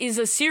Tuch is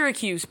a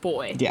Syracuse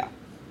boy. Yeah.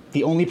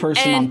 The only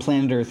person on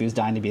planet Earth who's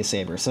dying to be a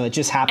Sabre. So it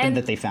just happened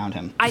that they found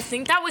him. I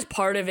think that was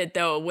part of it,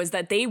 though, was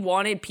that they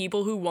wanted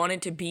people who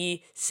wanted to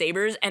be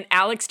Sabres, and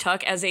Alex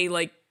Tuch as a,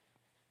 like,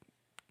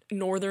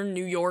 northern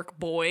New York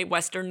boy,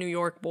 western New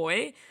York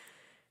boy,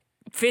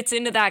 fits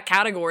into that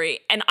category.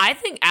 And I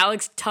think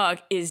Alex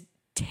Tuch is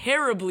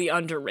terribly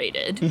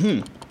underrated.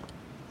 Mm-hmm.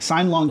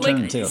 Signed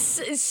long-term, too.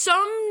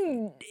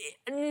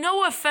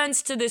 No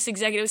offense to this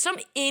executive, some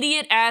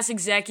idiot-ass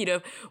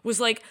executive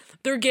was like,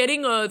 they're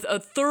getting a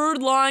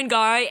third-line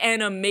guy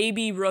and a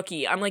maybe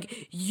rookie. I'm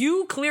like,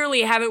 you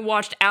clearly haven't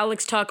watched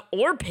Alex Tuch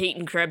or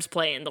Peyton Krebs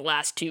play in the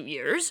last 2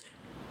 years.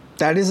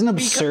 That is an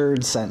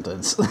absurd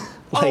sentence.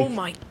 Oh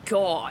my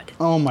god.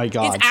 Oh my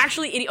god. It's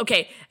actually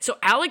okay. So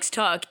Alex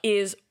Tuch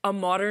is a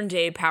modern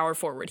day power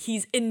forward.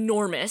 He's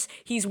enormous.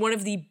 He's one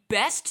of the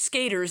best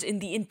skaters in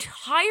the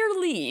entire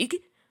league.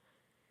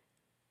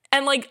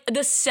 And like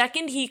the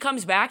second he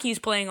comes back, he's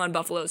playing on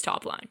Buffalo's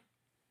top line.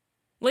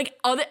 Like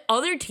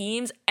other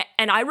teams,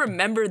 and I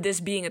remember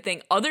this being a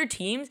thing, other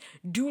teams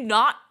do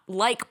not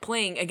like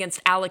playing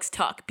against Alex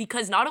Tuch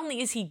because not only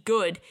is he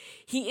good,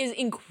 he is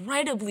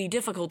incredibly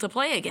difficult to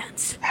play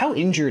against. How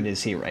injured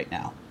is he right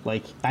now?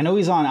 Like, I know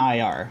he's on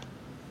IR.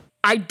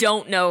 I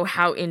don't know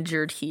how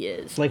injured he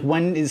is. Like,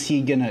 when is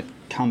he gonna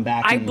come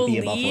back and be a Buffalo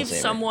Sabre? I believe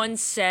someone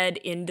said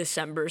in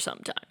December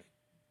sometime.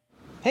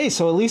 Hey,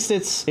 so at least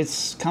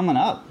it's coming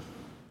up.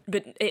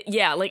 But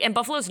and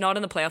Buffalo's not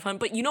in the playoff hunt,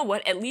 but you know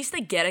what? At least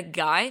they get a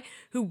guy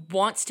who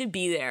wants to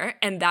be there,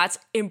 and that's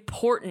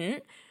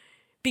important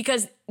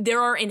because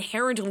there are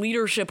inherent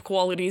leadership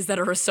qualities that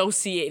are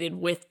associated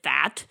with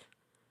that.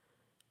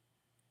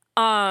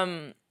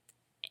 And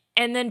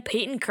then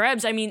Peyton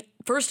Krebs, I mean,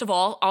 first of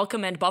all, I'll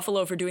commend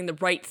Buffalo for doing the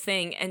right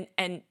thing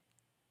and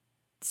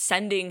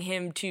sending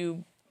him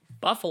to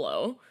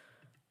Buffalo.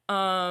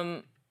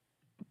 But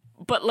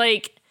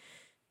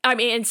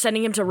and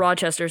sending him to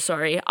Rochester,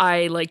 sorry.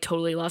 I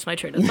totally lost my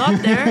train of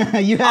thought there.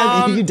 You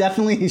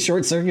definitely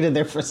short-circuited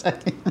there for a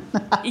second.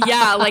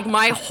 Yeah,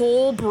 my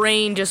whole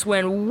brain just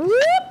went whoop.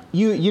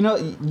 You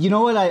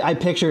know what I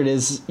pictured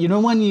is,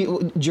 when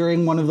you,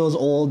 during one of those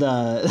old,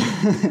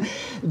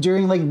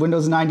 during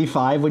Windows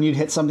 95, when you'd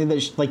hit something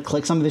that,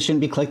 click something that shouldn't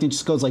be clicked, and it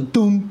just goes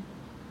doom.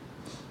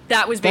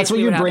 That was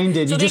basically That's what your brain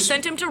did. So they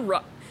sent him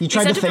to You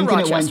tried to think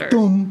and it went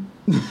doom.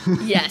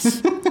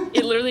 Yes.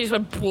 It literally just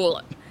went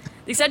bullet.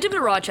 They sent him to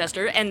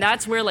Rochester, and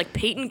that's where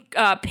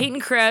Peyton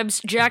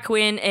Krebs, Jack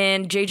Quinn,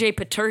 and JJ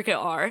Peterka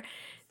are.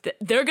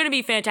 They're going to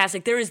be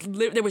fantastic. There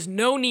was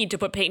no need to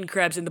put Peyton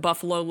Krebs in the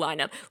Buffalo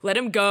lineup. Let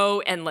him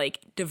go and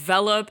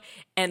develop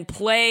and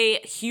play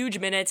huge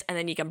minutes, and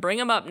then you can bring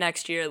him up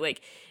next year.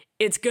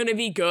 It's going to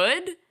be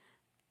good.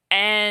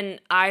 And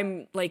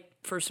I'm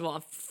first of all,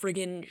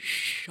 friggin'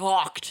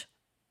 shocked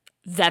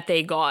that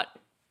they got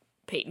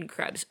Peyton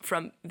Krebs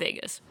from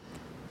Vegas.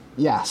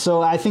 Yeah,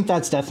 so I think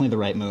that's definitely the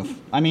right move.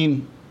 I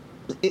mean,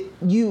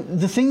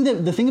 the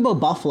thing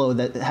about Buffalo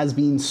that has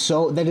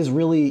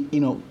really,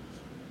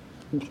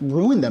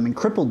 ruined them and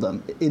crippled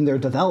them in their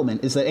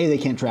development is that A, they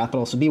can't draft, but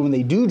also B, when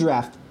they do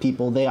draft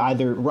people,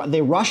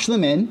 they rush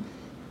them in,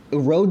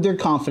 erode their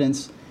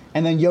confidence,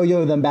 and then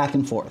yo-yo them back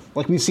and forth.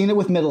 We've seen it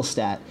with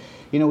Middlestat.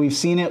 We've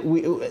seen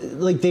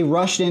it. They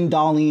rushed in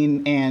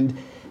Dahlin, and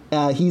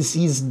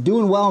he's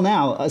doing well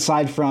now,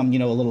 aside from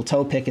a little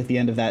toe pick at the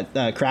end of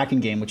that Kraken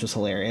game, which was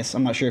hilarious.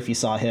 I'm not sure if you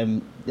saw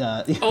him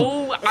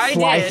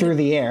fly through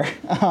the air.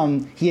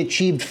 He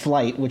achieved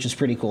flight, which is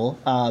pretty cool.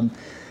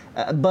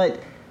 But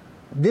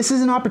this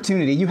is an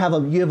opportunity. You have a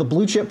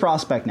blue chip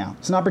prospect now.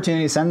 It's an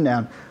opportunity to send him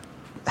down,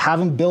 have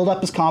him build up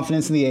his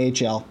confidence in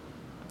the AHL.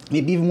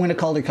 Maybe even win a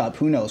Calder Cup.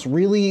 Who knows?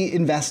 Really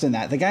invest in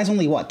that. The guy's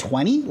only,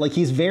 20?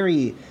 He's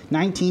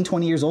 19,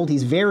 20 years old.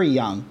 He's very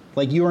young.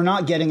 You are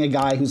not getting a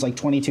guy who's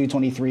 22,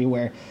 23,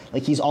 where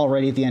he's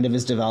already at the end of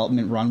his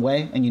development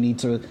runway, and you need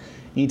to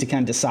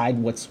kind of decide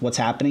what's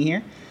happening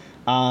here.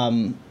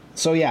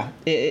 So yeah,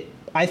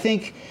 I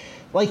think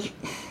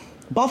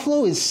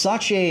Buffalo is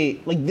such a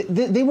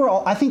they were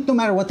all, I think no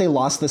matter what they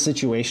lost the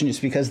situation,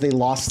 just because they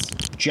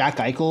lost Jack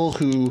Eichel,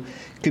 who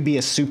could be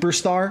a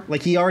superstar.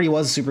 He already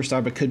was a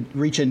superstar, but could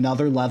reach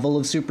another level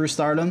of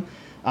superstardom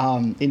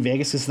in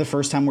Vegas. This is the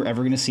first time we're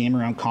ever going to see him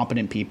around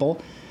competent people.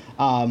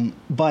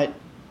 But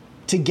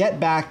to get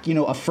back,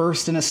 a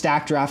first in a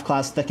stacked draft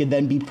class that could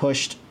then be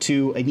pushed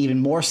to an even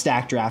more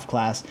stacked draft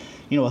class,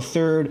 a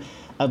third,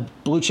 a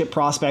blue chip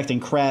prospect in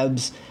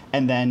Krebs,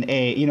 and then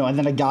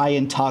a guy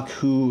in Tuck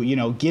who,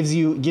 gives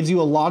you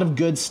a lot of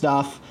good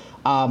stuff.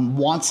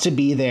 Wants to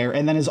be there,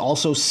 and then is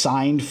also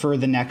signed for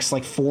the next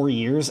 4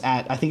 years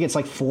at, I think it's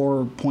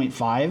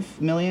 4.5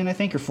 million, I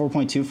think, or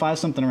 4.25,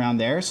 something around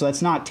there. So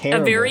that's not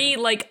terrible. A very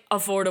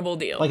affordable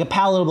deal. A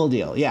palatable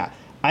deal, yeah.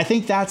 I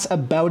think that's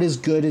about as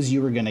good as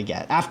you were gonna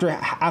get after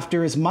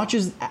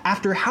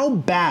how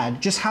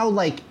bad, just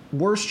how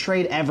worst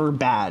trade ever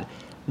bad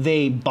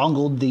they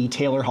bungled the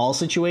Taylor Hall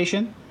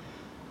situation.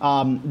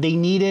 They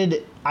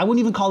needed, I wouldn't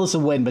even call this a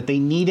win, but they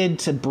needed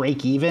to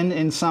break even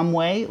in some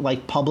way,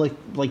 public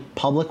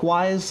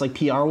wise,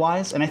 PR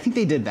wise. And I think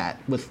they did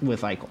that with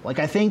Eichel.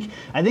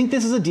 I think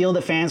this is a deal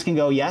that fans can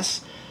go,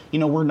 yes,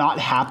 we're not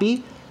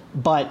happy,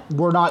 but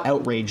we're not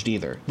outraged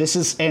either. This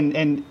is,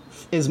 and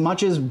as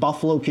much as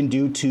Buffalo can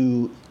do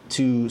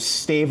to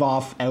stave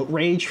off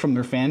outrage from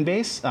their fan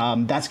base,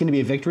 that's going to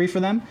be a victory for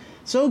them.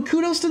 So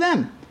kudos to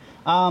them.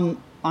 On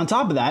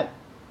top of that,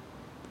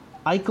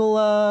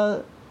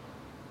 Eichel's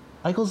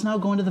now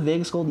going to the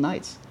Vegas Golden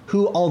Knights,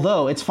 who,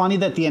 although it's funny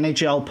that the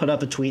NHL put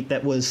up a tweet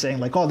that was saying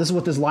this is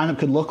what this lineup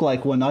could look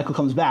like when Eichel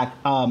comes back.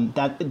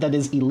 That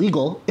is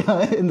illegal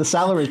in the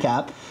salary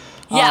cap.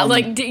 Yeah,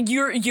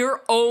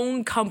 your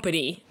own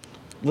company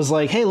was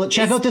hey, let's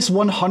check out this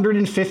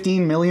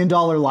 $115 million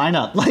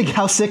lineup.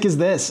 How sick is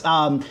this?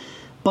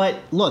 But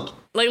look,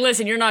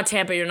 listen, you're not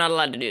Tampa. You're not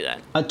allowed to do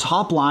that. A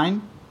top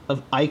line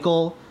of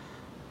Eichel,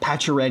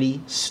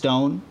 Pacioretty,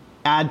 Stone.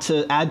 Add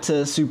to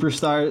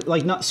superstar,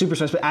 not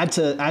superstars, but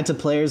add to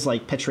players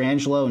like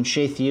Pietrangelo and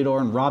Shea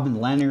Theodore and Robin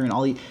Lehner and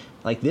all these.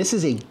 This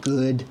is a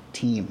good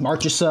team.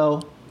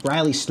 Marchessault,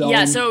 Riley Stone.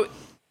 Yeah. So,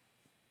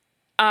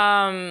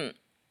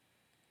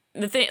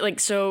 the thing,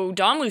 so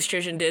Dom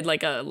Lustrisian did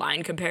a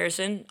line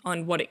comparison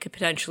on what it could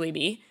potentially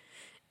be,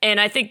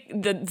 and I think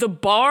the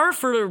bar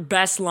for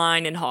best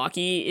line in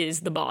hockey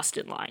is the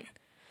Boston line,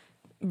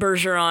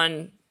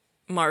 Bergeron,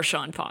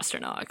 Marchand,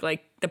 Pasternak,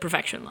 the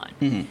perfection line.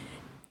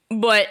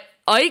 Mm-hmm. But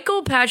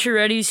Eichel,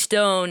 Pacioretty,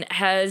 Stone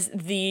has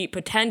the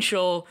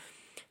potential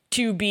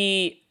to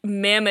be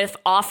mammoth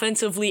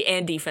offensively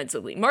and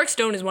defensively. Mark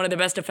Stone is one of the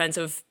best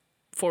defensive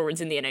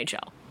forwards in the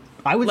NHL.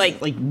 I would like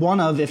one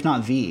of, if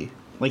not the.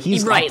 Like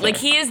he's right. up there. Like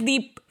he is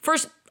the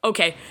first.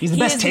 Okay, he's the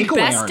best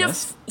takeaway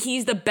artist.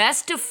 He's the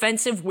best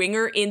defensive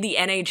winger in the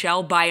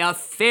NHL by a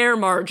fair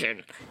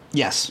margin.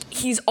 Yes.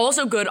 He's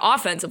also good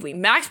offensively.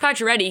 Max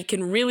Pacioretty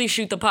can really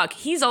shoot the puck.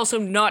 He's also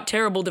not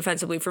terrible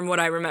defensively from what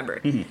I remember.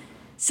 Mm-hmm.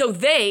 So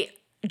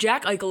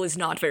Jack Eichel is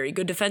not very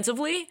good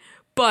defensively,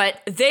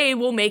 but they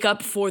will make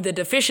up for the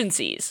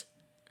deficiencies.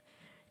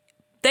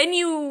 Then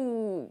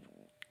you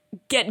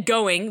get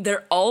going.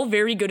 They're all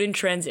very good in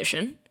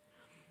transition.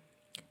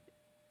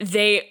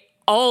 They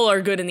all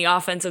are good in the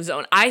offensive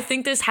zone. I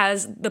think this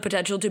has the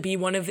potential to be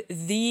one of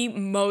the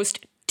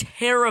most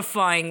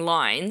terrifying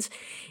lines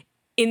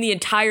in the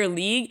entire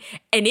league,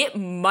 and it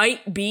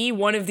might be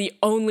one of the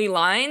only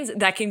lines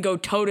that can go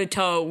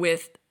toe-to-toe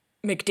with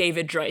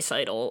McDavid,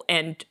 Draisaitl,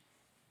 and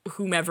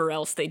whomever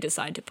else they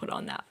decide to put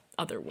on that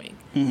other wing.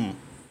 Mm-hmm.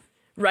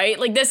 Right?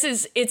 Like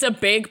it's a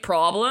big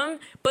problem,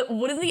 but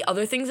one of the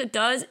other things it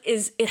does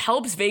is it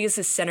helps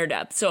Vegas' center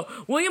depth. So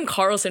William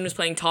Karlsson was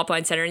playing top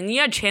line center, and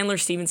you had Chandler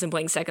Stevenson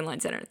playing second line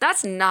center.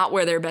 That's not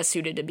where they're best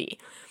suited to be.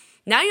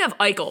 Now you have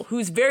Eichel,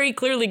 who's very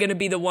clearly going to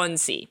be the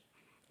 1C.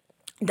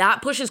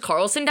 That pushes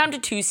Karlsson down to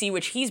 2C,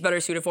 which he's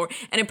better suited for,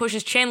 and it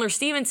pushes Chandler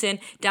Stevenson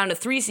down to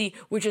 3C,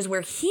 which is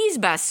where he's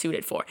best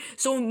suited for.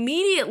 So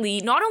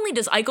immediately, not only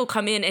does Eichel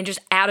come in and just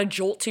add a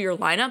jolt to your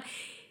lineup,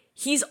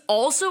 he's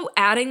also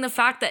adding the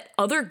fact that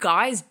other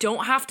guys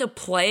don't have to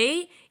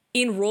play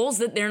in roles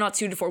that they're not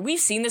suited for. We've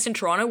seen this in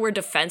Toronto where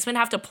defensemen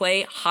have to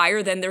play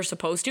higher than they're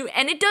supposed to,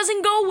 and it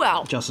doesn't go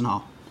well. Justin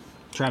Hall,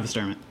 Travis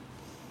Dermott.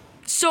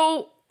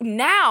 So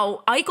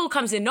now Eichel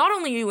comes in, not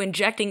only are you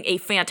injecting a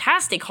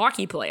fantastic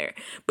hockey player,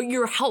 but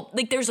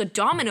there's a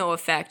domino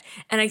effect,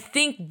 and I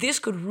think this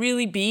could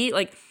really be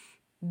like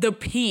the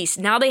piece.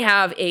 Now they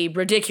have a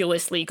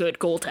ridiculously good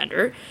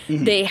goaltender.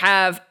 Mm-hmm. They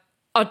have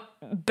a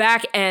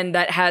back end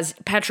that has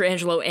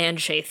Pietrangelo and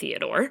Shea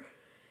Theodore.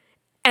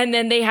 And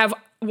then they have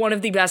one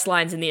of the best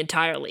lines in the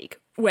entire league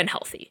when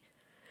healthy.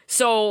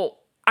 So,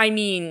 I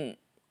mean,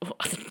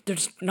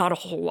 there's not a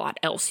whole lot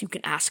else you can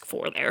ask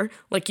for there.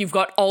 Like, you've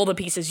got all the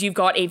pieces. You've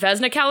got a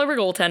Vezina caliber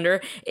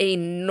goaltender, a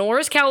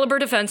Norris caliber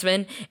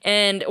defenseman,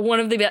 and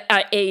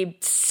a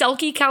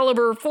Selke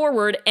caliber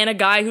forward, and a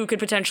guy who could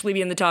potentially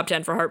be in the top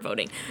 10 for Hart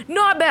voting.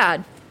 Not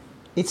bad.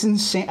 It's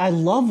insane. I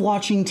love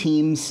watching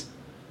teams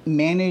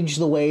manage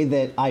the way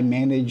that I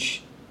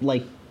manage,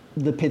 like,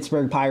 the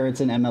Pittsburgh Pirates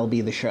and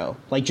MLB The Show.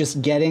 Like,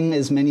 just getting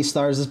as many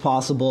stars as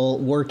possible,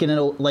 working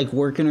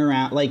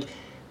around. Like,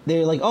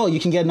 they're like, oh,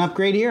 you can get an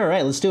upgrade here? All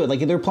right, let's do it.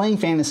 Like, they're playing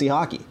fantasy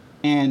hockey.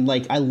 And,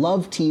 like, I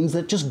love teams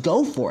that just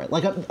go for it.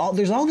 Like,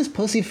 there's all this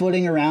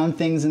pussyfooting around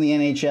things in the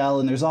NHL,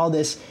 and there's all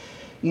this,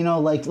 you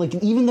know, like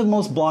even the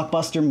most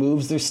blockbuster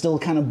moves, they're still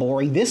kind of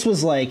boring. This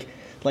was like,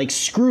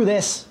 screw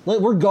this.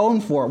 We're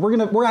going for it.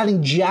 We're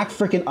adding Jack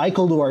frickin'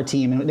 Eichel to our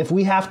team, and if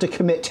we have to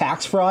commit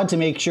tax fraud to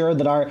make sure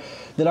that our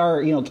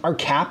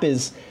cap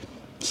is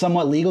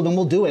somewhat legal, then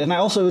we'll do it. And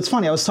it's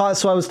funny. I was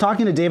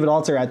talking to David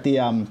Alter at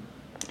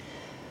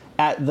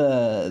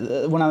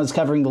when I was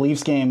covering the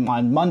Leafs game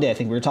on Monday. I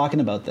think we were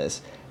talking about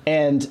this,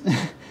 and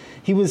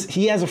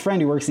he has a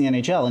friend who works in the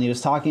NHL, and he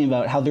was talking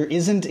about how there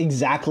isn't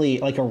exactly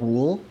like a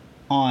rule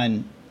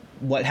on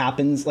what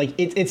happens. Like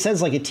it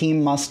says like a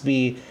team must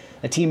be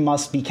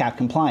cap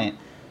compliant,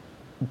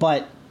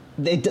 but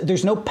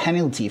there's no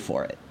penalty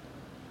for it.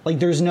 Like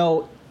there's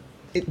no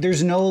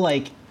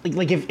like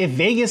if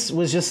Vegas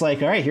was just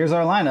like, all right, here's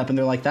our lineup, and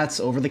they're like, that's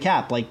over the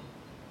cap, like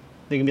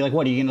they're gonna be like,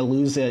 what, are you gonna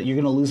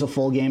lose a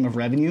full game of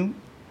revenue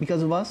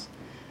because of us?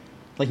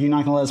 Like, you're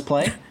not gonna let us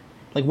play?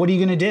 Like, what are you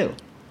gonna do?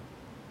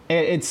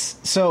 It's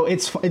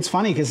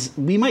funny because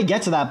we might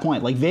get to that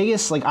point. Like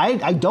Vegas, like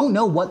I don't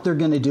know what they're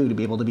gonna do to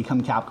be able to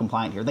become cap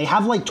compliant here. They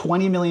have like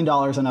 $20 million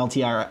on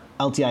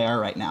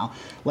LTIR right now.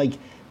 Like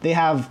they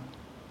have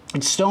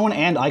Stone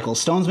and Eichel.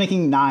 Stone's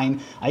making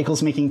 9,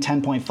 Eichel's making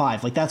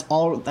 10.5. Like that's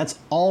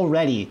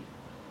already,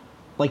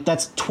 like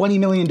that's $20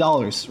 million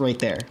right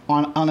there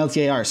on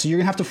LTIR. So you're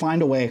gonna have to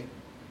find a way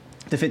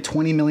to fit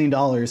 $20 million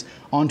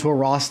onto a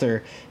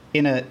roster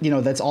in a, you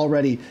know, that's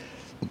already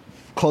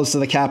close to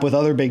the cap with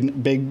other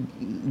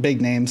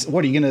big names.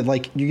 What are you gonna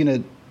like? You're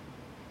gonna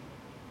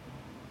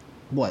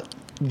what?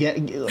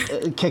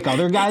 Kick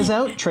other guys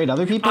out? Trade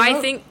other people out?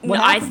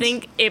 I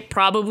think it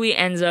probably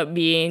ends up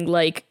being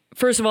like,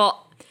 first of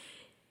all,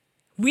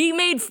 we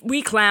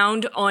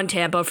clowned on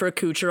Tampa for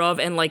Kucherov,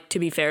 and like, to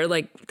be fair,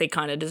 like they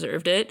kind of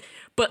deserved it.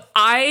 But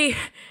I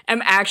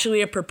am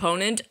actually a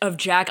proponent of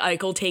Jack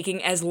Eichel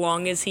taking as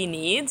long as he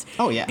needs.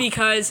 Oh yeah,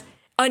 because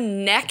a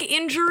neck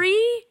injury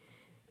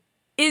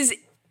is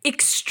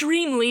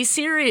extremely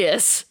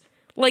serious.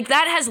 Like,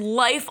 that has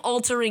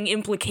life-altering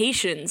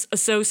implications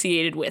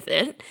associated with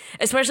it,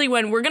 especially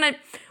when we're gonna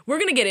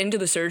get into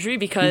the surgery,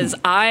 because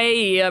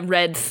I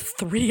read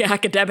 3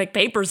 academic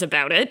papers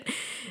about it,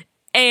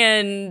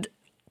 and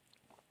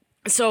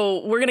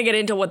so we're gonna get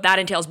into what that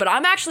entails. But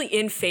I'm actually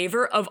in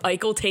favor of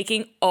Eichel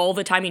taking all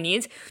the time he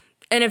needs.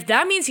 And if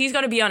that means he's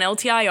going to be on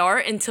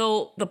LTIR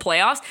until the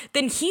playoffs,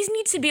 then he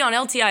needs to be on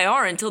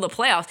LTIR until the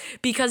playoffs.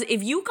 Because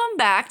if you come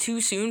back too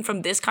soon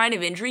from this kind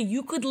of injury,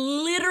 you could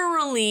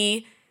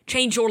literally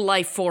change your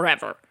life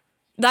forever.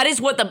 That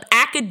is what the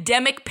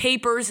academic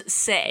papers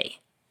say.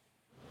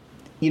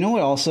 You know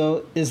what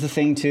also is the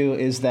thing, too,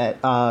 is that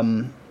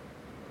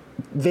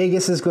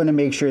Vegas is going to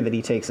make sure that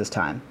he takes his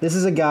time. This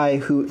is a guy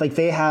who, like,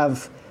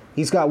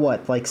 he's got,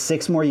 what, like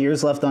 6 more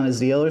years left on his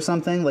deal or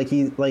something?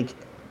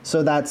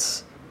 So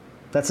that's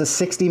a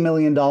 $60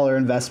 million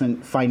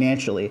investment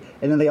financially.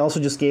 And then they also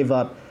just gave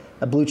up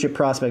a blue chip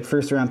prospect,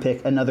 first round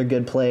pick, another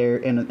good player,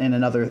 and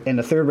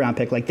a third round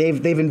pick. Like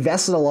they've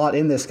invested a lot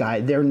in this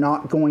guy. They're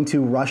not going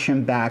to rush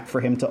him back for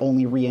him to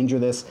only re-injure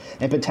this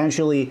and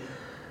potentially,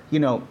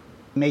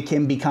 make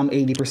him become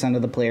 80%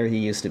 of the player he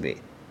used to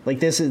be. Like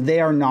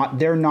they're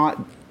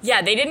not.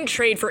 Yeah, they didn't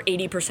trade for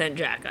 80%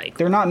 Jack Eichel.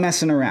 They're not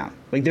messing around.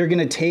 Like they're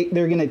gonna take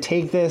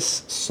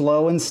this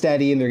slow and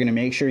steady, and they're gonna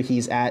make sure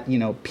he's at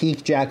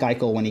peak Jack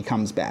Eichel when he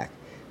comes back,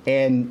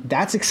 and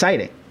that's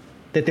exciting.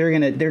 That they're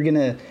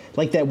gonna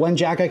like that when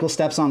Jack Eichel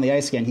steps on the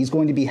ice again, he's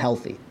going to be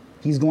healthy.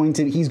 He's going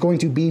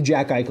to be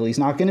Jack Eichel. He's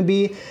not going to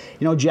be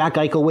Jack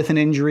Eichel with an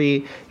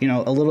injury.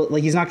 A little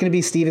like he's not going to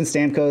be Steven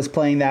Stamkos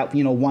playing that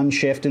one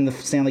shift in the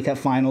Stanley Cup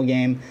final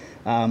game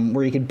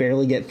where he could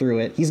barely get through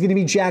it. He's going to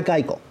be Jack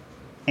Eichel.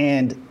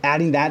 And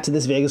adding that to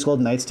this Vegas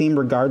Golden Knights team,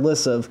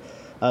 regardless of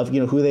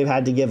who they've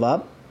had to give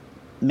up,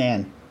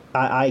 man,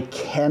 I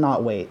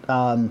cannot wait.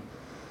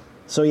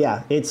 So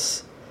yeah, you're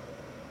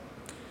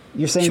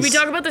saying. Should we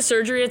talk about the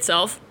surgery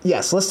itself?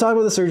 Yes, let's talk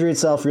about the surgery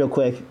itself real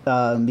quick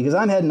because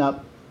I'm heading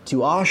up to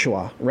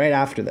Oshawa right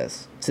after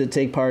this to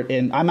take part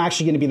in. I'm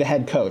actually going to be the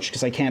head coach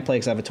because I can't play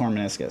because I have a torn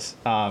meniscus.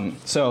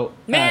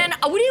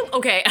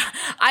 Okay,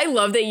 I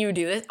love that you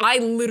do this. I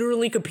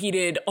literally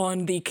competed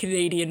on the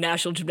Canadian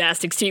national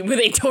gymnastics team with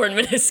a torn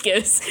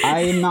meniscus.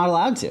 I am not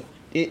allowed to.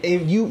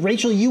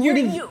 Rachel, you would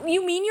have.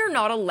 You mean you're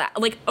not allowed?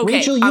 Like, okay,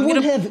 Rachel, you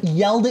would have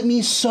yelled at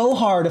me so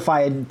hard if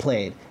I had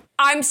played.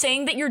 I'm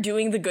saying that you're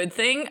doing the good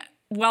thing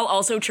while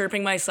also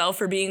chirping myself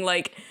for being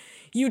like,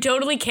 you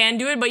totally can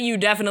do it, but you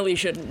definitely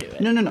shouldn't do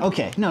it. No.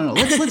 Okay, no.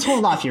 Let's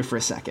hold off here for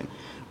a second.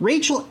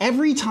 Rachel,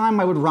 every time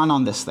I would run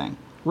on this thing,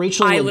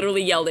 I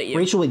literally yelled at you.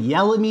 Rachel would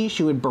yell at me.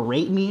 She would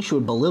berate me. She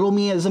would belittle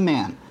me as a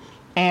man,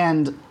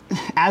 and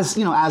as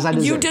I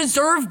deserved. You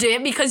deserved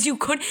it because you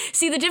could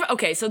see the difference.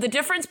 Okay, so the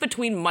difference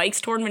between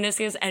Mike's torn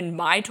meniscus and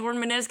my torn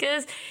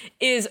meniscus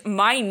is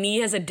my knee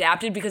has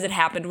adapted because it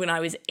happened when I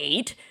was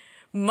 8.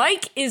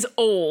 Mike is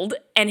old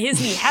and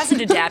his knee hasn't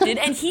adapted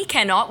and he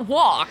cannot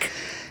walk.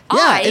 Yeah,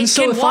 I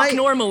can walk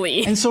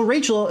normally. And so,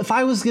 Rachel, if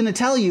I was going to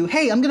tell you,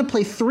 hey, I'm going to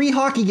play 3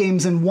 hockey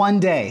games in one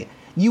day,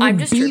 you would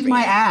beat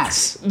my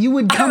ass. You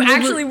would come over. I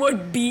actually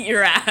would beat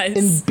your ass.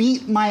 And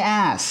beat my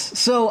ass.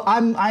 So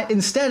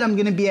instead, I'm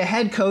going to be a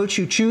head coach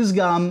who chews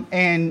gum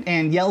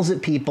and yells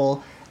at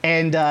people.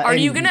 And are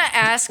you going to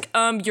ask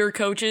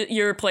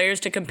your players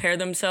to compare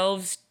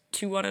themselves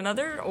to one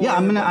another? Or yeah,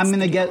 I'm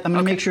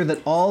gonna make sure that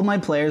all my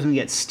players. I'm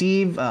gonna get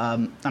Steve.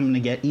 I'm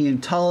gonna get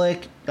Ian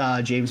Tulloch,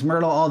 James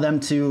Myrtle, all of them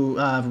to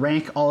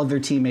rank all of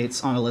their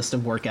teammates on a list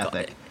of work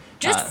ethic.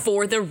 Just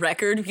for the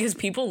record, because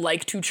people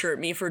like to chirp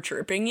me for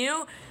chirping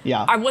you.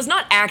 Yeah, I was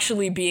not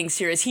actually being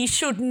serious. He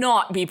should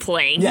not be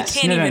playing. Yes,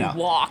 he can't even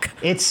walk.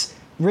 It's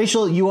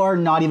Rachel. You are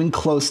not even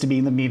close to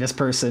being the meanest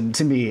person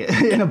to me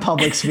in a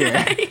public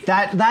sphere.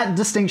 That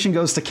distinction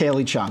goes to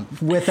Kaylee Chung,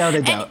 without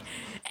a doubt.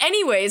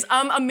 Anyways,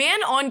 a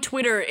man on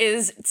Twitter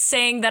is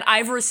saying that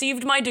I've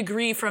received my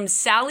degree from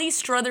Sally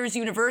Struthers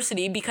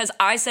University because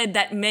I said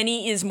that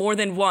many is more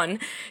than one.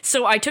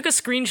 So I took a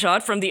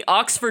screenshot from the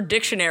Oxford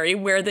Dictionary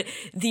where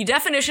the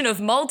definition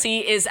of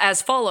multi is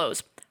as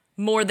follows: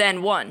 more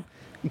than one.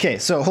 Okay,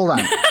 so hold on.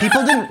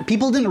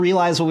 People didn't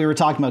realize what we were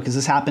talking about because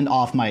this happened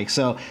off mic.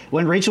 So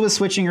when Rachel was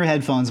switching her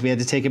headphones, we had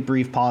to take a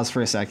brief pause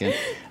for a second.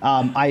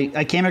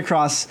 I came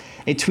across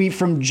a tweet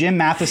from Jim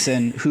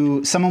Matheson,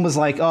 who someone was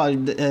like,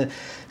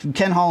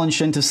 Ken Holland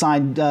shouldn't have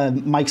signed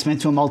Mike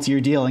Smith to a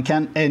multi-year deal.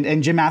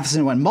 And Jim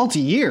Matheson went,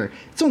 multi-year?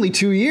 It's only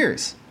 2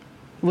 years,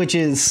 which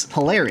is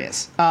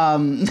hilarious.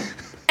 And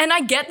I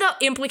get the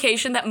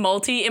implication that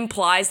multi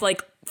implies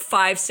like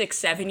 5, 6,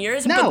 7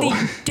 years. No. But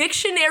the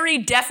dictionary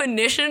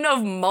definition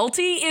of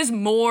multi is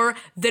more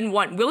than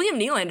one. William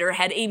Nylander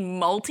had a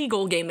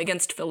multi-goal game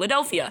against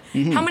Philadelphia.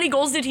 Mm-hmm. How many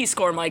goals did he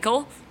score,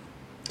 Michael?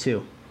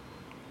 2.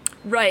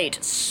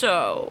 Right,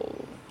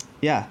 so...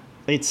 Yeah,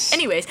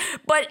 Anyways,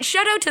 but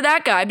shout out to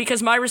that guy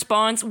because my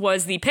response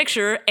was the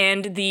picture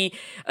and the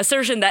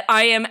assertion that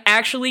I am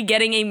actually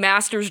getting a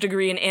master's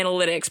degree in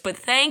analytics. But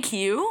thank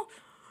you.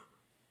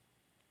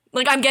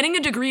 Like, I'm getting a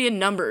degree in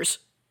numbers.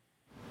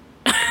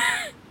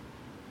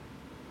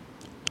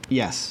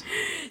 Yes.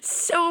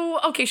 So,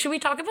 okay, should we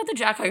talk about the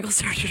Jack Eichel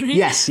surgery?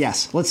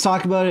 Yes. Let's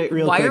talk about it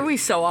real quick. Why are we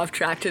so off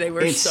track today?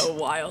 We're so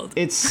wild.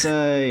 It's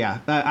I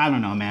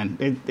don't know,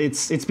 man.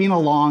 It's been a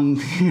long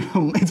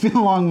it's been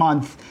a long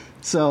month.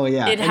 So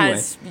yeah. It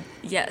has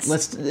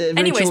Yes.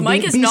 Anyways, Rachel,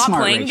 Mike is not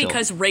smart, playing Rachel.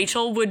 because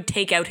Rachel would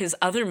take out his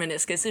other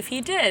meniscus if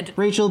he did.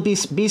 Rachel, be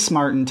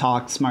smart and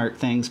talk smart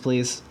things,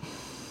 please.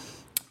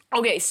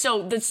 Okay,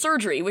 so the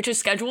surgery, which is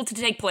scheduled to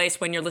take place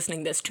when you're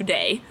listening to this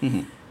today,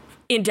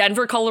 in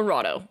Denver,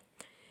 Colorado.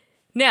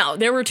 Now,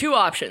 there were two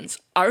options,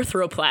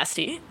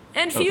 arthroplasty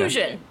and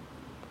fusion.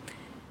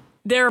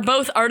 They're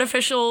both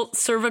artificial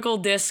cervical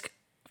disc,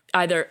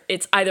 either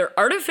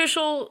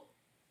artificial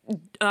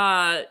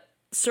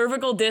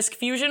cervical disc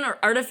fusion or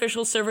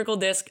artificial cervical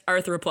disc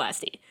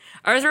arthroplasty.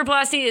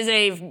 Arthroplasty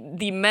is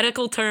the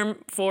medical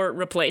term for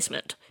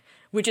replacement,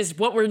 which is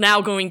what we're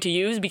now going to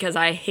use because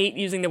I hate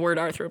using the word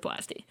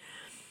arthroplasty.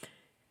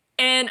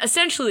 And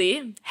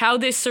essentially, how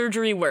this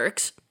surgery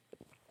works,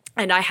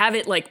 and I have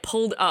it like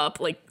pulled up,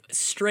 like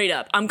straight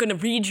up. I'm gonna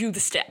read you the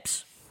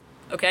steps.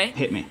 Okay?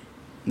 Hit me.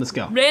 Let's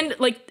go.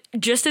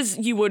 Just as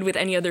you would with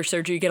any other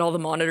surgery, you get all the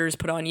monitors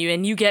put on you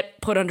and you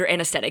get put under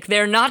anesthetic.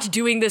 They're not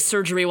doing this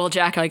surgery while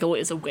Jack Eichel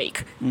is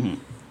awake.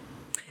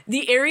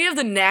 The area of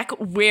the neck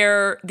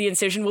where the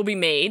incision will be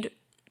made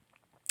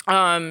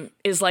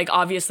is like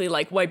obviously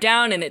like wiped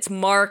down and it's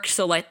marked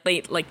so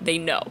they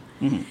know.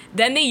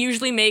 Then they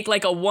usually make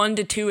like a 1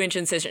 to 2 inch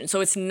incision. So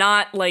it's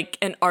not like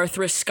an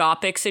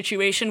arthroscopic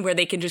situation where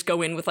they can just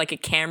go in with like a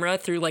camera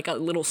through like a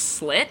little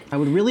slit. I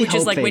would really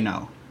hope like they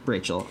know,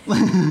 Rachel.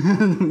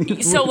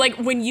 So like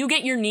when you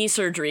get your knee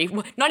surgery,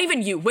 not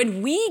even you,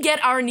 when we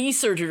get our knee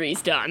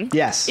surgeries done,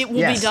 Yes, it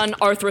will be done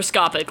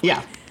arthroscopically.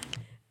 Yeah.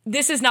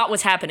 This is not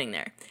what's happening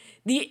there.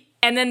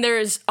 And then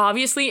there's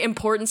obviously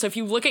important. So if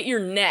you look at your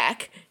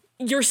neck,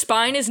 your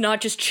spine is not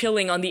just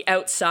chilling on the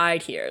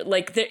outside here.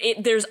 Like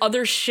there's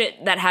other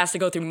shit that has to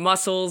go through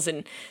muscles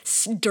and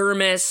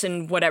dermis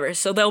and whatever.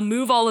 So they'll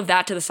move all of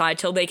that to the side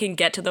till they can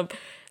get to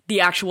the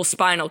actual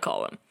spinal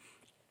column.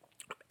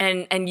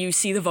 And you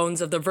see the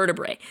bones of the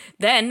vertebrae.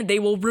 Then they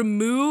will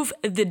remove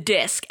the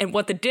disc. And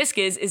what the disc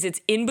is it's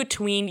in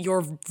between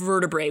your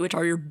vertebrae, which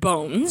are your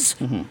bones.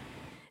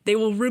 They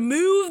will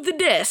remove the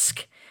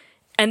disc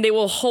and they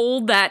will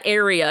hold that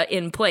area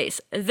in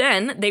place.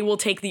 Then they will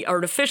take the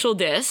artificial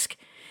disc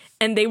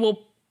and they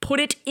will put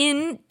it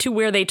into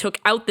where they took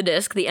out the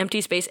disc, the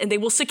empty space, and they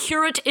will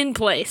secure it in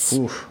place.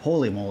 Oof,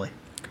 holy moly.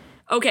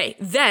 Okay,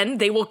 then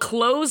they will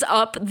close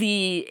up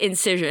the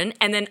incision,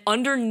 and then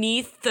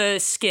underneath the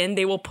skin,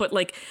 they will put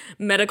like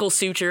medical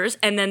sutures,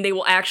 and then they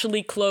will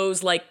actually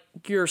close like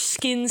your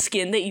skin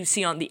that you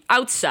see on the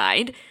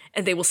outside,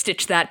 and they will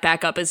stitch that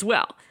back up as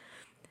well.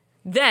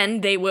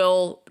 Then they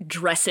will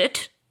dress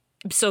it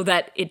so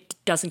that it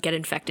doesn't get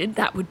infected.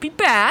 That would be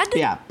bad.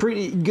 Yeah,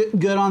 pretty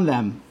good on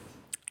them.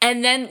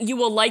 And then you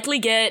will likely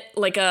get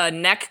like a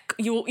neck,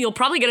 you'll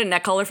probably get a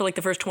neck collar for like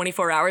the first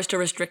 24 hours to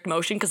restrict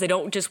motion because they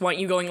don't just want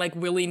you going like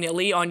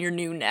willy-nilly on your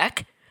new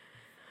neck.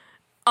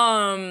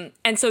 And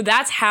so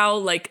that's how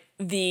like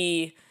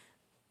the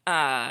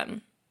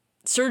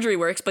surgery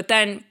works. But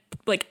then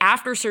like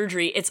after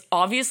surgery, it's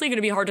obviously going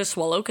to be hard to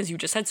swallow because you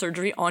just had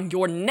surgery on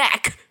your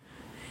neck.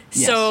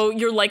 Yes. So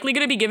you're likely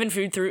going to be given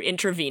food through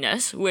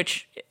intravenous,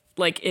 which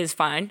like is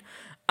fine.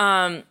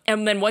 And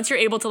then once you're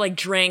able to like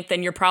drink,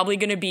 then you're probably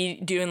going to be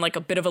doing like a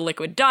bit of a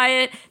liquid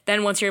diet.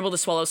 Then once you're able to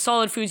swallow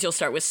solid foods, you'll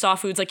start with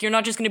soft foods. Like you're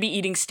not just going to be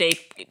eating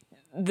steak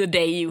the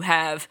day you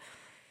have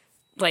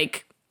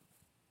like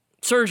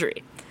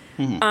surgery.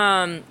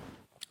 Then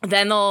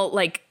they'll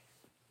like,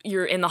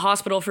 you're in the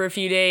hospital for a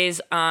few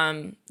days.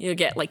 You'll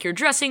get like your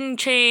dressing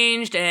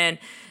changed and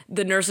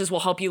the nurses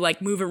will help you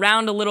like move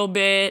around a little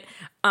bit.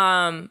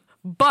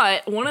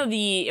 But one of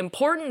the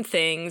important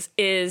things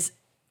is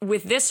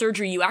with this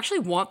surgery, you actually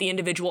want the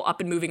individual up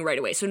and moving right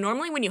away. So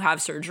normally when you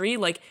have surgery,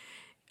 if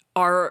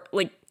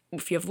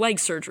you have leg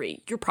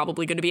surgery, you're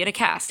probably going to be in a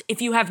cast.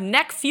 If you have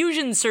neck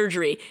fusion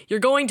surgery,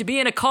 you're going to be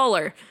in a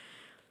collar.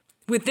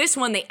 With this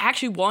one, they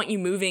actually want you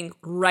moving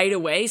right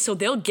away. So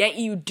they'll get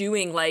you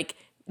doing like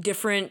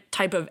different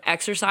type of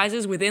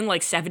exercises within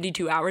like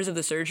 72 hours of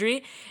the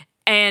surgery.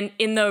 And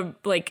in the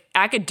like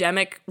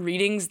academic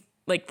readings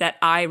like that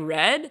I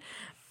read,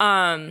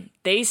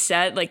 they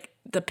said like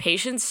the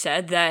patients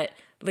said that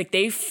like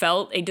they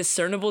felt a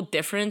discernible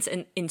difference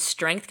in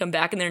strength come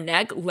back in their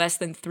neck less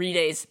than 3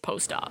 days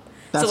post-op.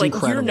 That's so like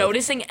incredible. You're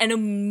noticing an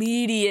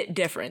immediate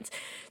difference.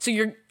 So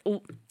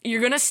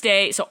you're gonna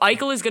stay. So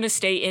Eichel is gonna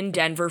stay in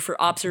Denver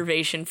for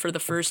observation for the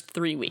first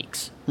 3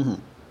 weeks,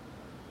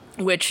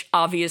 which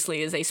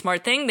obviously is a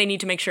smart thing. They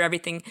need to make sure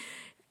everything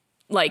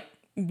like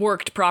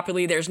worked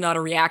properly, there's not a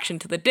reaction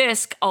to the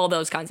disc, all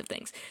those kinds of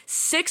things.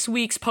 6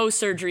 weeks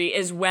post-surgery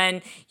is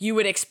when you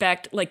would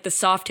expect like the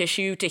soft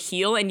tissue to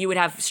heal and you would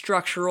have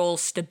structural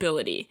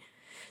stability.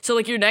 So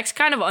like your neck's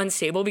kind of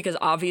unstable because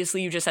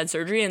obviously you just had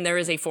surgery and there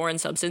is a foreign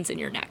substance in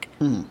your neck.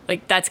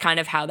 Like that's kind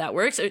of how that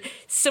works.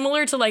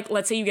 Similar to like,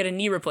 let's say you get a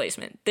knee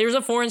replacement. There's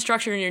a foreign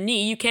structure in your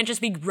knee. You can't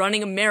just be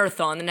running a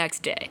marathon the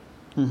next day.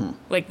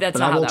 Like that's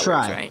not how that works,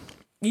 right?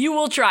 You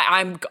will try.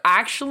 I'm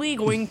actually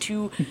going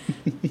to,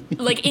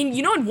 like,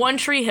 in One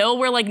Tree Hill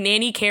where, like,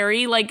 Nanny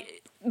Carey,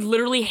 like,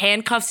 literally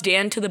handcuffs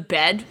Dan to the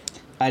bed?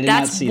 I did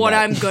not see that. That's what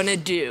I'm going to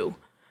do.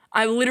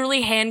 I'm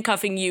literally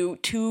handcuffing you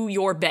to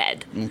your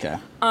bed. Okay.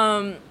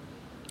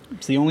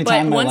 It's the only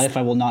time in my life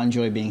I will not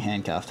enjoy being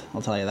handcuffed.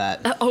 I'll tell you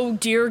that. Oh,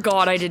 dear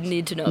God, I didn't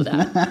need to know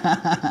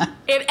that.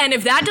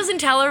 If that doesn't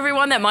tell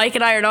everyone that Mike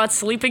and I are not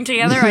sleeping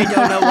together, I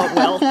don't know what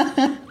will.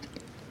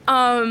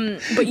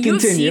 But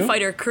UFC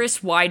fighter Chris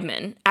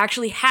Weidman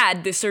actually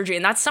had this surgery,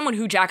 and that's someone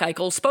who Jack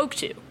Eichel spoke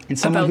to. And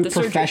someone who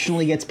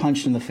professionally gets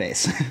punched in the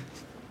face.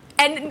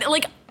 And,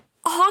 like,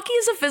 hockey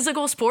is a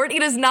physical sport.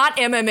 It is not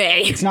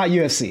MMA. It's not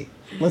UFC.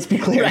 Let's be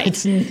clear.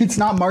 Right. It's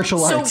not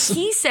martial arts. So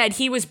he said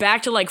he was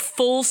back to, like,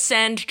 full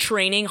send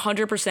training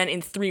 100%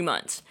 in 3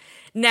 months.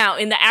 Now,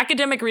 in the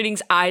academic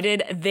readings I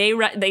did,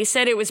 they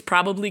said it was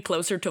probably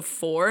closer to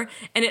 4,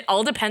 and it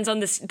all depends on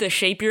the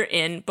shape you're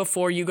in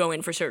before you go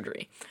in for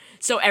surgery.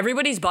 So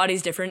everybody's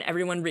body's different.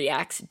 Everyone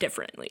reacts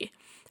differently,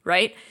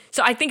 right?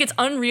 So I think it's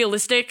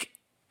unrealistic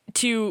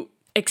to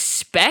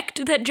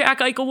expect that Jack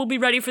Eichel will be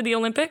ready for the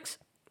Olympics.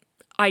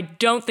 I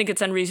don't think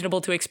it's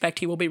unreasonable to expect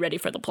he will be ready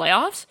for the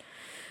playoffs.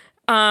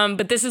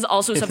 But this is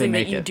also something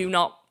that you do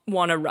not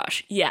want to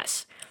rush.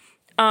 Yes.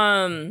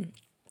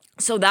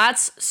 So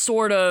that's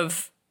sort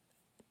of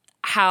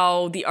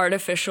how the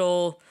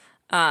artificial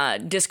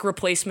disc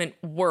replacement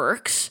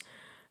works.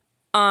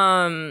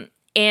 And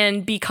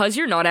because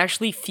you're not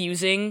actually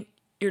fusing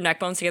your neck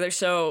bones together,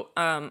 so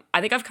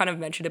I think I've kind of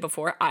mentioned it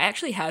before, I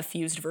actually have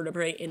fused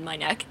vertebrae in my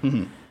neck.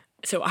 Mm-hmm.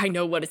 So I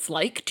know what it's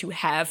like to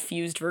have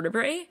fused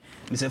vertebrae.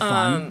 Is it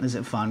fun? Is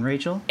it fun,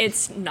 Rachel?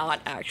 It's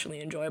not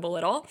actually enjoyable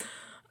at all.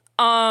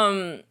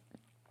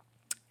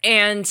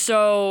 And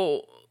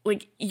so,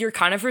 like, you're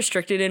kind of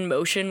restricted in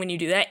motion when you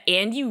do that,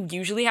 and you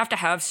usually have to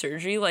have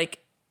surgery, like,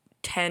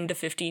 10 to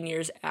 15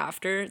 years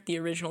after the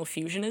original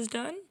fusion is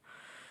done.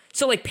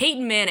 So, like,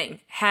 Peyton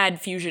Manning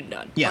had fusion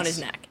done on his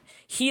neck.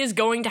 He is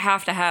going to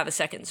have a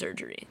second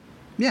surgery.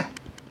 Yeah.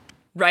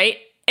 Right?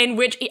 In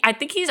which I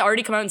think he's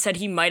already come out and said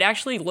he might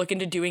actually look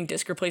into doing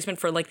disc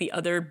replacement for, like, the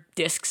other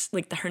discs,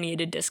 like the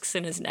herniated discs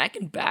in his neck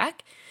and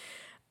back.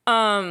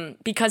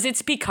 Because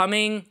it's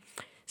becoming...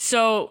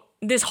 So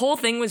this whole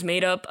thing was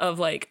made up of,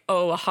 like,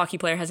 oh, a hockey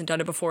player hasn't done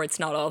it before, it's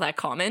not all that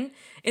common.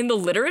 In the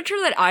literature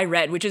that I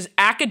read, which is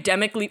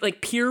academically, like,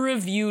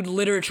 peer-reviewed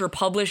literature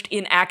published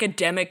in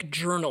academic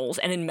journals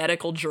and in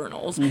medical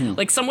journals,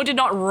 like, someone did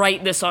not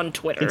write this on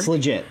Twitter. It's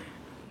legit.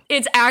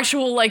 It's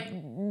actual, like,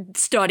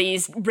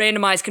 studies,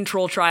 randomized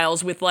control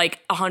trials with,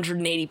 like,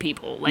 180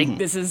 people. Like,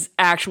 this is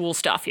actual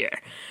stuff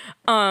here.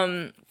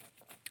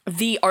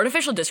 The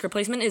artificial disc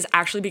replacement is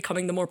actually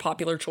becoming the more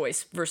popular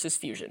choice versus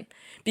fusion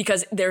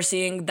because they're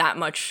seeing that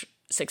much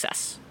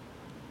success.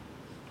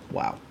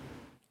 Wow.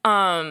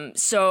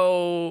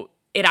 So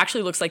it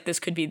actually looks like this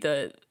could be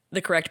the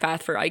correct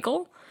path for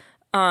Eichel.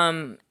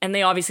 And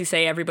they obviously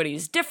say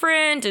everybody's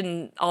different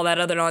and all that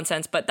other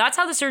nonsense, but that's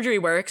how the surgery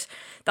works.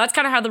 That's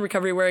kind of how the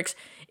recovery works.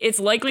 It's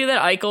likely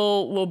that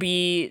Eichel will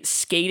be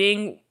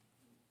skating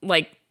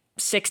like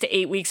 6 to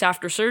 8 weeks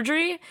after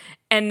surgery,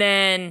 and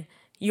then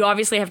you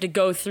obviously have to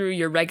go through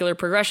your regular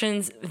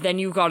progressions. Then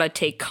you got to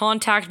take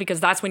contact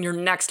because that's when your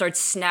neck starts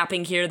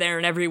snapping here, there,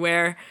 and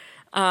everywhere.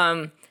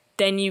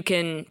 Then you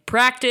can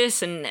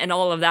practice and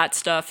all of that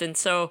stuff. And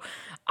so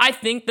I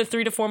think the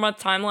 3 to 4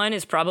 month timeline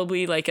is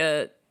probably like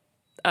a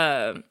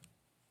fair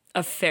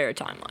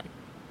timeline.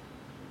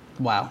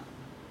 Wow.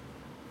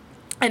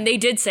 And they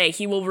did say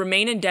he will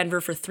remain in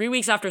Denver for 3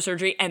 weeks after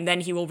surgery, and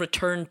then he will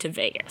return to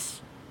Vegas.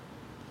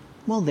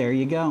 Well, there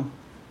you go.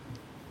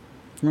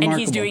 Remarkable. And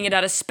he's doing it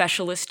at a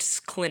specialist's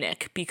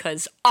clinic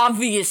because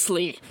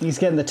obviously he's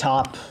getting the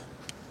top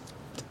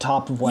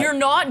of what? You're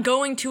not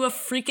going to a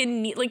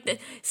freaking knee.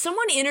 Like,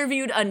 someone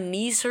interviewed a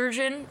knee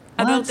surgeon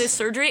about this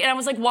surgery, and I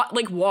was like, what?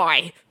 Like,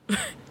 why?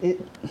 They're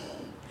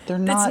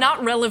not. That's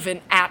not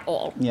relevant at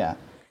all. Yeah.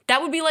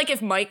 That would be like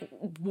if Mike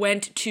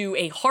went to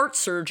a heart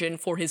surgeon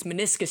for his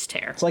meniscus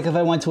tear. It's like if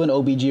I went to an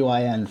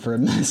OBGYN for a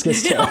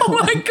meniscus tear. Oh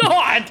my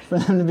God! For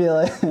them to be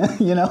like,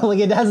 like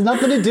it has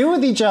nothing to do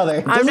with each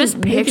other. I'm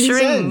just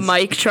picturing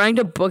Mike trying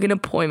to book an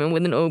appointment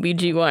with an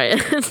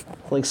OBGYN.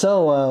 Like,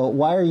 so,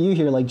 why are you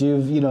here? Like,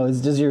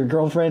 does your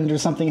girlfriend or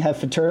something have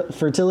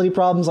fertility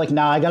problems? Like,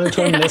 nah, I got a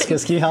torn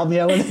meniscus. Can you help me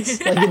out with this?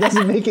 Like, it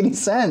doesn't make any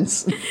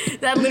sense.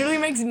 That literally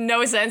makes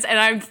no sense, and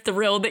I'm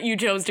thrilled that you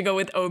chose to go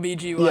with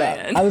OBGYN.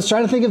 Yeah, I was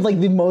trying to think of, like,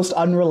 the most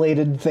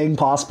unrelated thing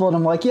possible, and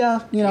I'm like,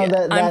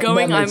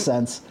 that makes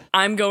sense.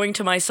 I'm going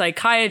to my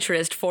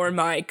psychiatrist for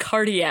my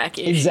cardiac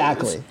issues.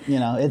 Exactly.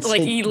 It's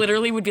like, he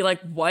literally would be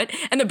like, what?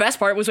 And the best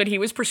part was when he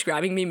was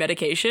prescribing me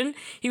medication,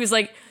 he was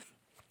like,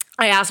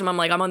 I asked him, I'm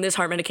like, I'm on this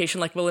heart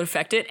medication, like, will it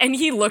affect it? And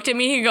he looked at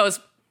me, he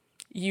goes,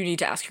 you need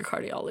to ask your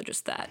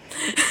cardiologist that.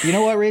 You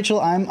know what, Rachel?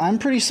 I'm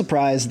pretty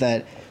surprised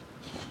that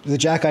the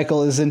Jack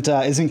Eichel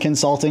isn't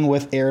consulting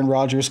with Aaron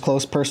Rodgers'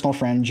 close personal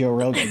friend, Joe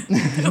Rogan.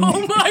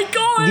 Oh my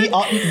God!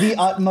 the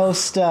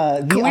utmost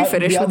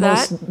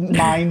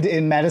mind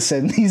in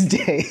medicine these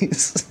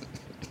days.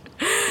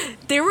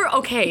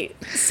 Okay,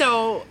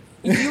 so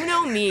you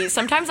know me,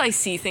 sometimes I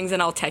see things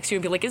and I'll text you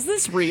and be like, is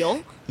this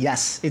real?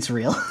 Yes, it's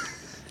real.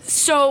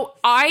 So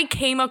I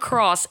came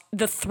across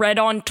the thread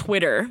on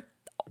Twitter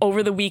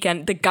over the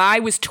weekend, the guy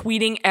was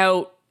tweeting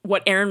out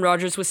what Aaron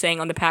Rodgers was saying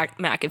on the Pat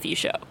McAfee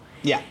show.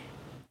 Yeah.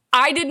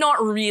 I did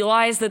not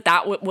realize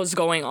that was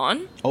going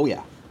on. Oh,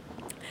 yeah.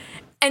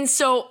 And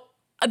so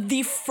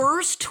the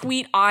first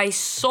tweet I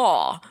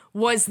saw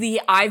was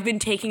I've been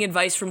taking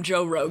advice from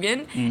Joe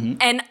Rogan. Mm-hmm.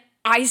 And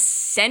I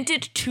sent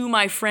it to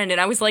my friend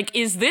and I was like,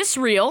 is this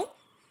real?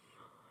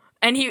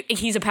 And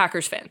he's a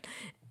Packers fan.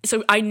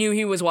 So I knew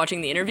he was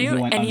watching the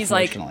interview. And he's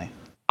like,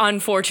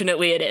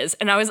 unfortunately it is.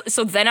 And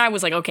then I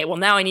was like, okay, well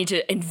now I need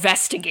to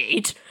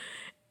investigate.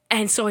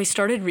 And so I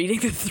started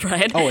reading the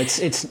thread. Oh,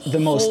 it's the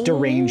most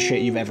deranged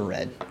shit you've ever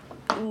read.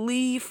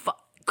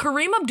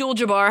 Kareem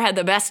Abdul-Jabbar had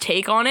the best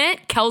take on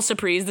it. Kel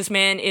Surprise, this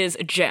man is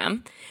a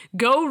gem.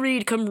 Go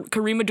read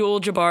Kareem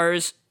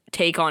Abdul-Jabbar's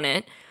take on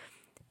it.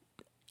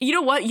 You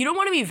know what? You don't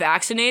want to be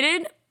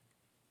vaccinated.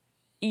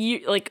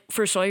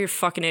 First of all, you're a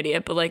fucking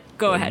idiot, but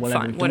go ahead,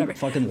 fine, whatever. Don't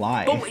fucking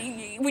lie. But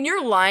when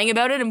you're lying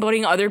about it and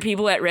putting other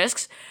people at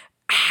risks,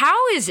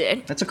 how is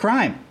it? That's a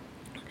crime.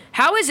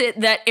 How is it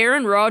that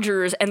Aaron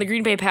Rodgers and the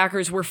Green Bay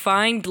Packers were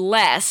fined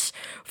less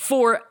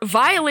for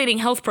violating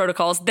health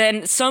protocols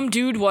than some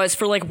dude was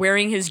for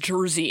wearing his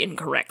jersey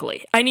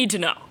incorrectly? I need to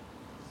know.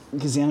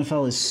 Because the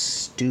NFL is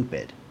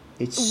stupid.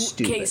 It's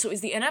stupid. Okay, so is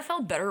the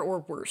NFL better or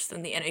worse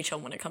than the NHL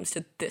when it comes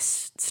to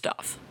this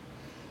stuff?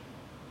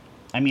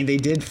 I mean, they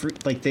did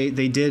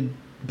they did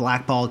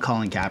blackball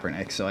Colin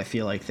Kaepernick, so I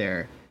feel like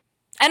they're.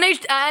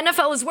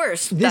 NFL is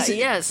worse.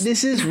 Yes.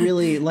 This is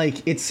really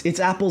it's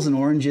apples and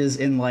oranges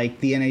in the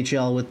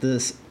NHL with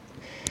this.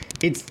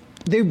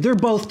 They're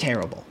both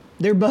terrible.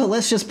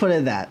 Let's just put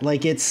it that.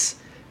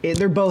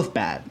 They're both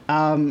bad.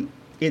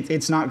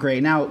 It's not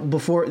great. Now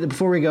before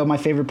we go, my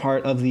favorite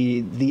part of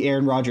the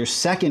Aaron Rodgers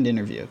second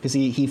interview, because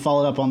he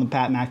followed up on the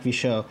Pat McAfee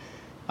show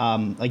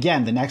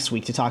again the next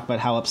week to talk about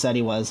how upset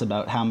he was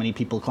about how many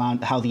people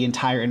how the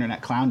entire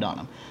internet clowned on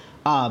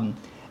him.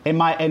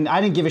 And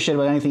I didn't give a shit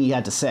about anything he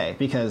had to say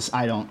because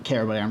I don't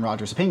care about Aaron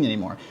Rodgers' opinion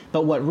anymore.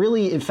 But what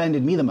really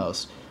offended me the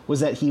most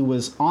was that he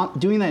was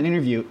doing that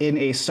interview in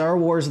a Star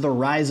Wars The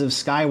Rise of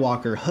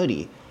Skywalker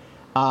hoodie,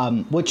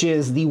 which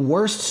is the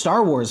worst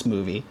Star Wars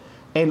movie.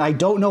 And I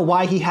don't know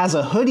why he has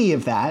a hoodie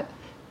of that.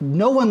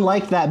 No one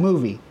liked that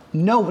movie.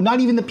 No, not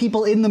even the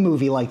people in the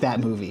movie liked that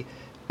movie.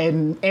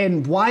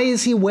 And why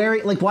is he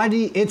wearing, why do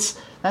you,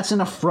 that's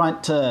an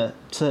affront to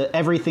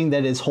everything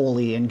that is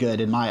holy and good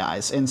in my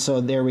eyes. And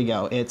so there we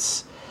go.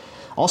 It's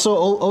also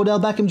Odell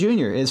Beckham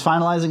Jr. is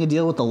finalizing a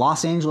deal with the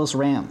Los Angeles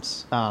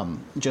Rams.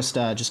 Just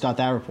got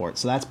that report.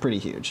 So that's pretty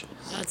huge.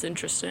 That's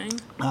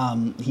interesting.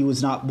 That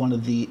was not one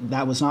of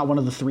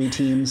the three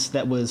teams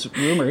that was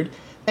rumored.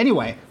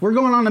 Anyway, we're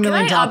going on a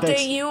million topics. Can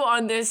I update you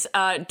on this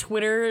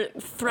Twitter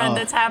thread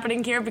that's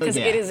happening here? Because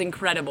it is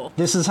incredible.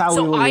 This is how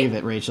we will leave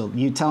it, Rachel.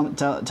 You tell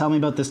me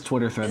about this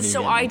Twitter thread.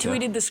 So I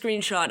tweeted the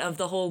screenshot of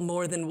the whole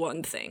more than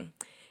one thing.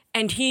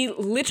 And he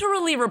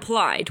literally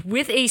replied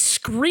with a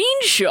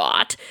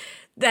screenshot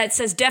that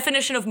says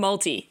definition of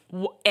multi.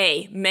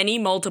 A, many,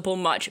 multiple,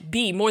 much.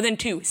 B, more than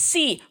two.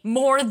 C,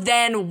 more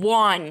than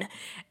one.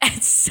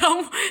 And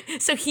so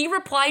he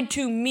replied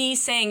to me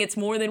saying it's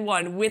more than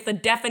one with a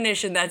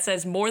definition that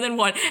says more than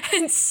one.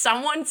 And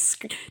someone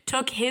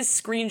took his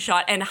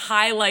screenshot and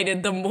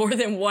highlighted the more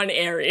than one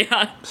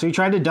area. So he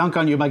tried to dunk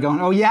on you by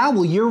going, oh yeah,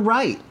 well, you're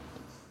right.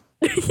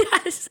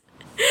 Yes.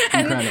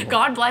 Incredible. And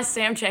God bless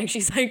Sam Chang.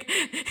 She's like,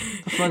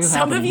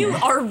 some of you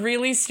are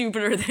really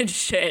stupider than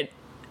shit.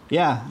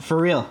 Yeah, for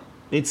real.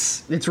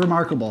 It's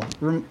remarkable.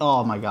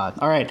 Oh my God.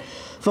 All right,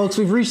 folks,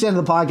 we've reached the end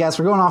of the podcast.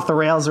 We're going off the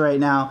rails right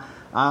now.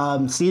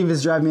 Steve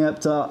Daniels driving me up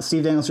to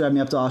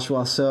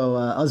Oshawa. So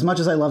as much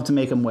as I love to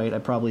make him wait, I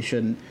probably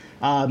shouldn't.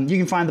 You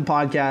can find the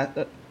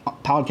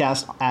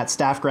podcast at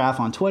Staffgraph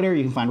on Twitter.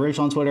 You can find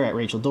Rachel on Twitter at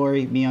Rachel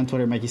Dory. Me on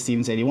Twitter, Mikey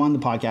Stevens81. The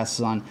podcast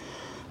is on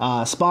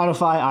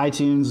Spotify,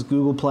 iTunes,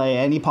 Google Play,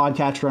 any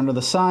podcatcher under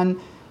the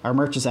sun. Our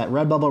merch is at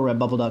Redbubble,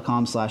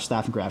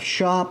 redbubble.com/staffandgraph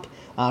shop.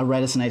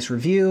 Write us a nice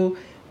review.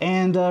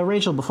 And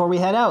Rachel, before we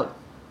head out,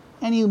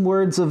 any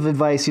words of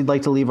advice you'd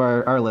like to leave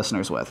our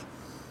listeners with?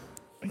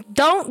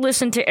 Don't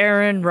listen to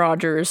Aaron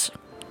Rodgers.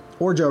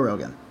 Or Joe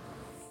Rogan.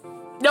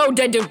 No,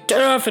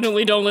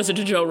 definitely don't listen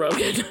to Joe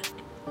Rogan.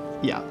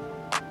 Yeah.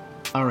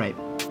 All right.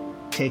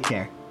 Take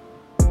care.